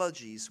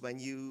analogies when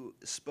you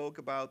spoke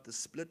about the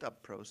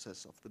split-up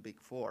process of the Big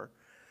Four.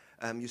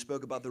 You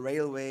spoke about the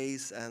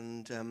railways,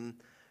 and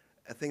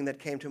a thing that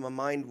came to my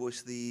mind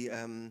was the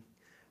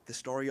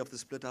story of the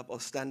split up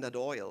of Standard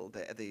Oil,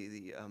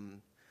 the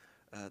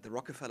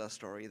Rockefeller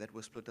story that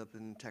was split up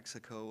in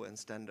Texaco and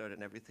Standard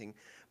and everything.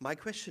 My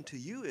question to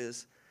you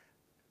is,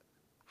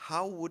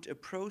 how would a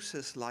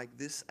process like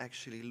this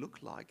actually look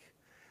like?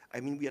 I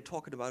mean, we are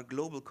talking about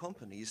global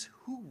companies.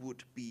 Who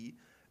would be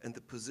in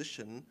the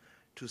position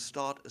to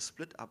start a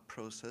split up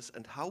process,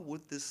 and how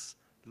would this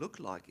look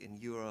like in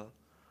your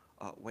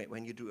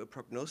when you do a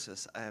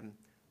prognosis?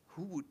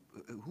 Who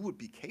would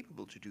be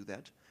capable to do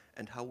that,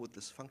 and how would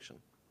this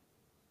function?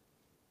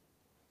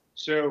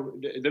 So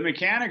the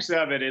mechanics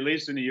of it, at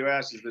least in the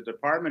U.S., is the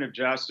Department of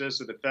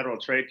Justice or the Federal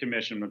Trade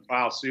Commission would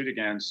file suit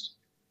against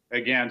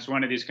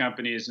one of these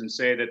companies and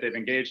say that they've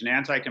engaged in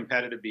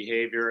anti-competitive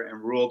behavior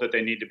and ruled that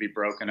they need to be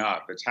broken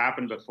up. It's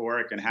happened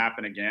before, it can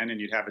happen again, and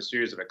you'd have a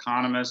series of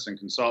economists and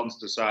consultants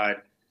decide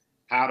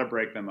how to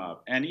break them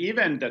up. And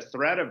even the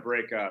threat of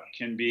breakup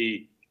can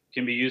be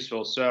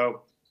useful.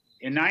 So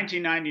in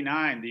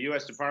 1999, the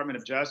U.S. Department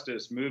of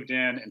Justice moved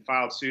in and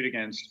filed suit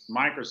against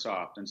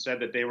Microsoft and said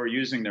that they were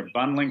using their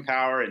bundling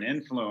power and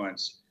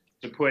influence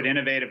to put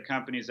innovative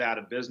companies out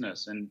of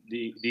business. And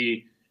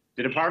the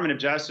Department of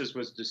Justice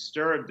was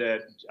disturbed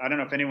that, I don't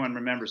know if anyone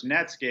remembers,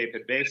 Netscape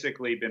had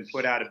basically been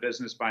put out of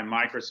business by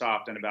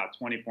Microsoft in about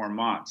 24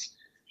 months.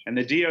 And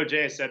the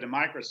DOJ said to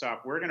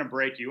Microsoft, we're going to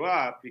break you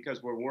up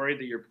because we're worried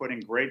that you're putting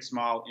great,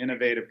 small,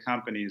 innovative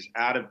companies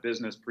out of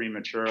business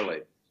prematurely.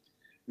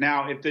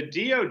 Now, if the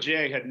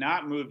DOJ had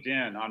not moved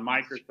in on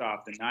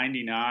Microsoft in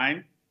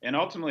 '99, and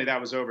ultimately that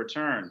was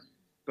overturned,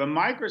 but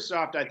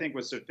Microsoft, I think,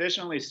 was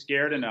sufficiently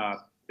scared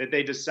enough that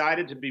they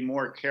decided to be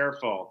more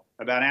careful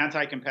about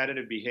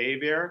anti-competitive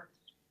behavior.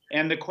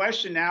 And the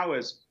question now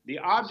is, the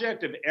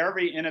object of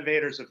every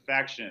innovator's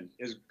affection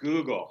is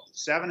Google,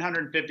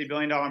 $750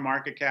 billion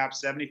market cap,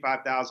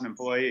 75,000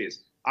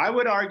 employees. I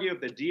would argue if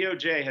the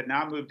DOJ had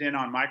not moved in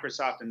on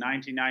Microsoft in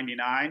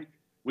 1999,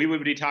 we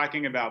would be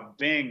talking about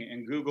Bing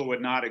and Google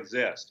would not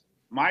exist.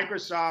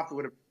 Microsoft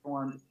would have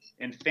performed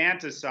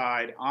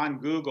infanticide on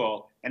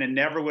Google and it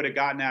never would have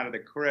gotten out of the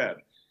crib.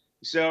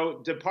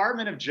 So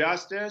Department of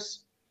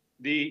Justice,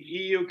 the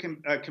EU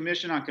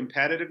Commission on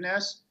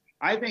Competitiveness,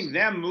 I think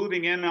them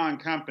moving in on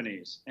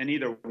companies and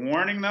either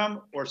warning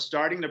them or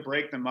starting to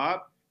break them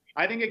up,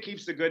 I think it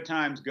keeps the good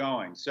times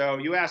going. So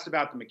you asked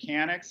about the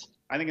mechanics.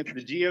 I think it's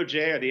the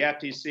DOJ or the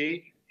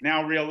FTC.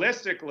 Now,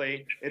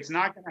 realistically, it's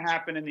not going to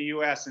happen in the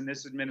U.S. in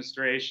this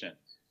administration.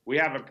 We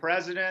have a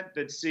president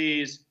that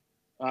sees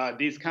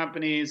these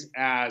companies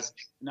as,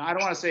 now, I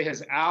don't want to say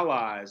his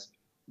allies,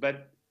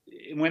 but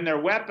when they're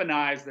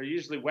weaponized, they're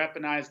usually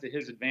weaponized to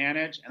his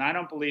advantage. And I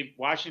don't believe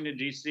Washington,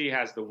 D.C.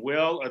 has the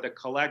will or the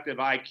collective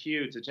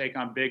IQ to take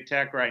on big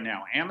tech right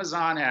now.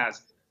 Amazon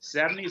has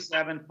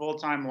 77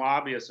 full-time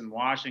lobbyists in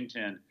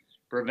Washington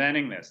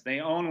preventing this. They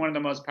own one of the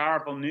most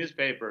powerful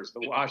newspapers,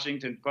 the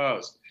Washington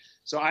Post.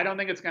 So I don't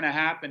think it's going to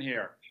happen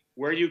here.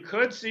 Where you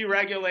could see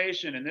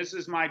regulation, and this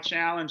is my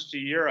challenge to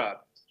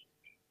Europe,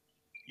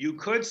 you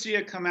could see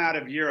it come out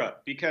of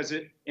Europe because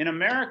in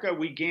America,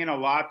 we gain a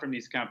lot from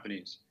these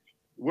companies.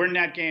 We're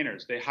net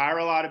gainers. They hire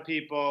a lot of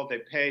people. They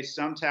pay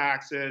some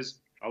taxes.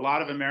 A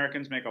lot of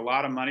Americans make a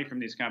lot of money from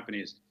these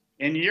companies.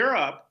 In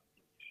Europe,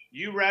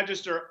 you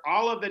register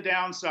all of the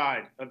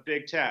downside of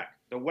big tech,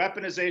 the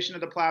weaponization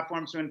of the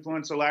platforms to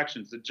influence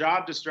elections, the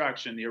job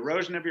destruction, the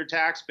erosion of your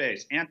tax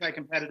base,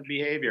 anti-competitive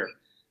behavior,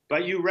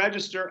 but you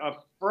register a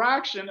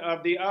fraction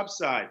of the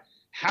upside.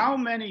 How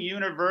many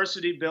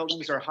university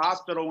buildings or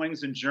hospital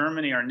wings in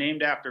Germany are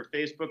named after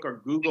Facebook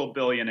or Google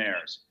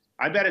billionaires?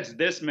 I bet it's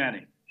this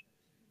many.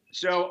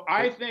 So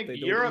I think they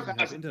Europe don't even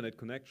has have internet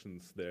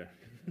connections there.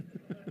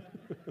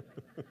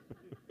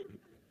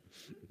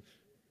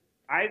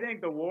 I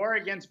think the war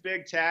against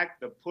big tech,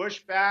 the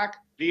pushback,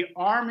 the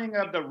arming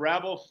of the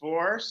rebel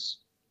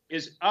force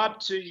is up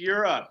to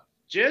Europe.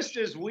 Just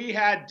as we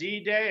had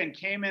D-Day and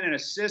came in and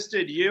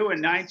assisted you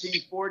in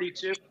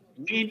 1942,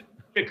 we need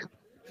to come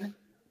in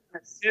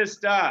and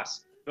assist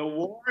us. The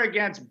war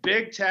against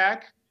big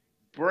tech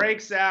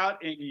breaks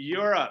out in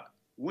Europe.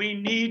 We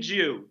need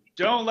you.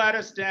 Don't let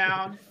us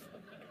down.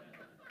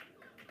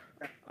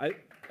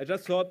 I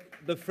just thought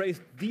the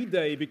phrase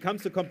D-Day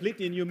becomes a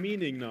completely new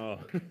meaning now.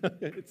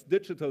 It's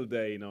digital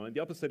day now, and the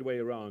opposite way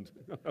around.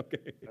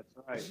 Okay. That's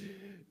right.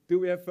 Do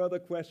we have further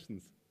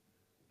questions?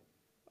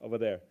 Over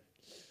there.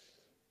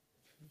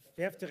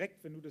 Werf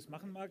direkt, wenn du das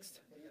machen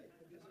magst.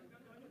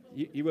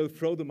 You will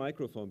throw the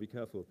microphone, be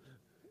careful.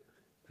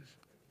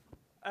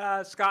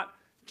 Scott,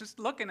 just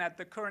looking at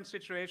the current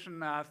situation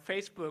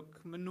Facebook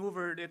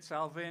maneuvered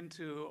itself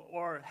into,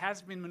 or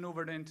has been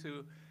maneuvered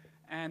into,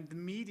 and the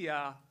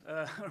media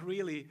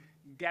really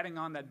getting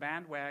on that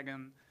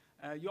bandwagon.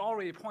 You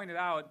already pointed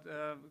out,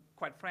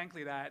 quite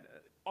frankly, that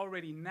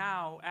already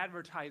now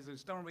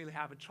advertisers don't really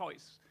have a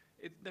choice.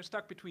 They're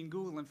stuck between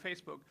Google and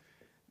Facebook.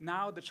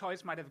 Now the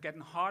choice might have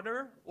gotten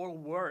harder or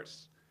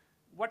worse.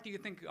 What do you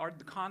think are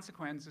the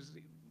consequences,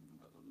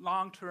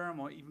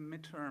 long-term or even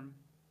mid-term,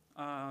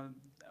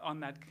 on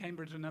that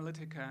Cambridge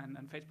Analytica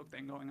and Facebook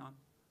thing going on?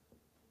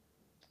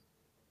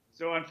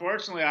 So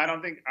unfortunately, I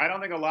don't think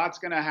a lot's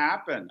going to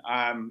happen.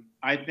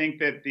 I think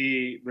that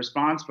the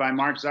response by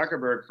Mark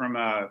Zuckerberg from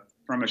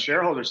a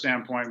shareholder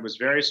standpoint was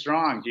very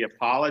strong. He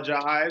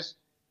apologized.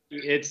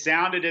 It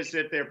sounded as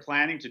if they're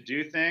planning to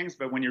do things,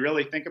 but when you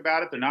really think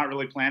about it, they're not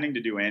really planning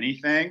to do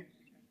anything.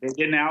 They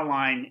didn't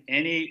outline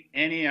any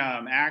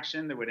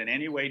action that would in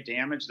any way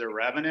damage their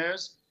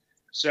revenues.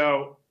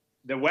 So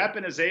the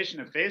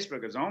weaponization of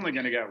Facebook is only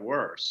going to get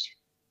worse.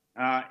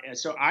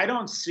 So I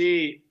don't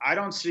see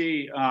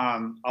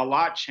a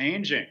lot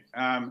changing.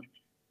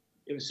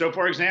 So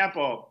for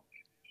example,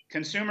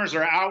 consumers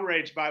are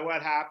outraged by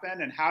what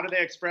happened, and how do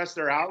they express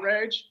their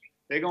outrage?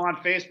 They go on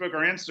Facebook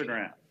or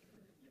Instagram.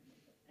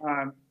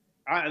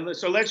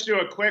 So let's do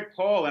a quick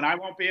poll, and I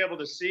won't be able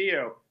to see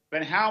you,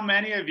 but how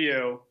many of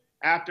you,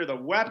 after the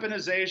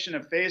weaponization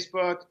of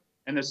Facebook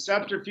and the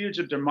subterfuge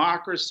of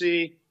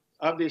democracy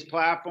of these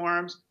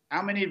platforms,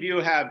 how many of you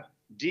have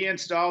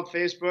deinstalled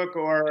Facebook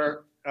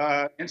or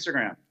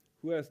Instagram?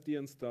 Who has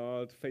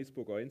deinstalled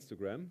Facebook or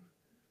Instagram?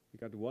 We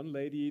got one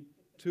lady,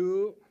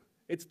 two.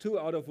 It's 2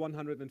 out of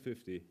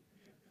 150.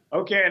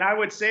 Okay, and I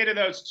would say to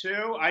those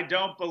 2, I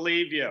don't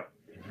believe you.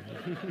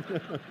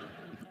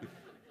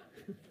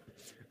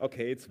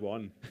 Okay, it's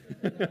 1.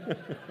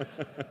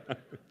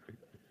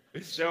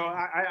 So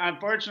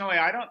unfortunately,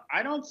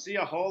 I don't see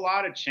a whole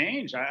lot of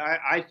change.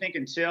 I think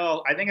it's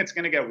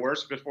going to get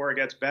worse before it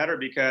gets better,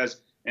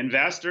 because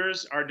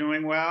investors are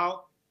doing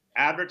well,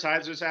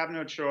 advertisers have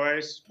no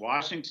choice,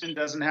 Washington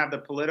doesn't have the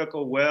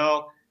political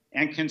will,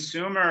 and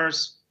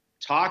consumers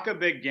talk a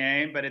big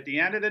game, but at the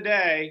end of the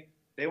day,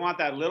 they want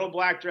that little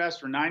black dress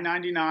for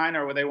 $9.99,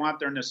 or they want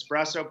their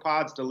Nespresso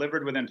pods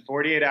delivered within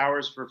 48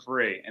 hours for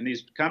free. And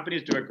these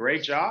companies do a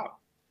great job.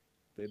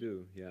 They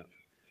do, yeah.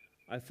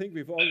 I think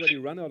we've already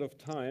run out of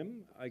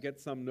time. I get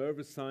some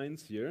nervous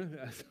signs here.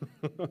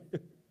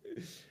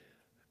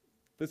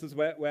 This is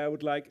where I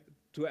would like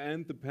to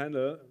end the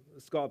panel.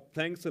 Scott,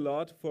 thanks a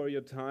lot for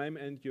your time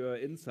and your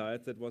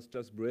insights. That was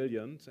just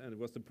brilliant, and it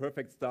was the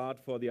perfect start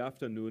for the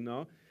afternoon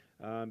now,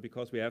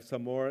 because we have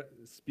some more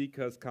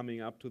speakers coming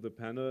up to the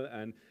panel,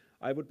 and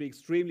I would be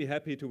extremely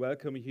happy to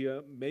welcome you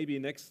here maybe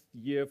next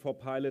year for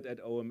pilot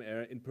at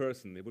OMR in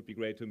person. It would be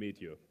great to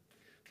meet you.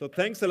 So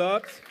thanks a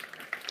lot.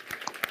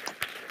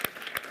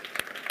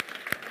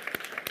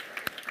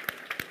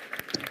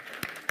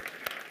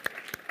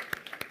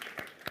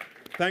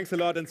 Thanks a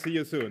lot, and see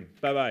you soon.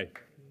 Bye-bye.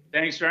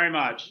 Thanks very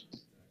much.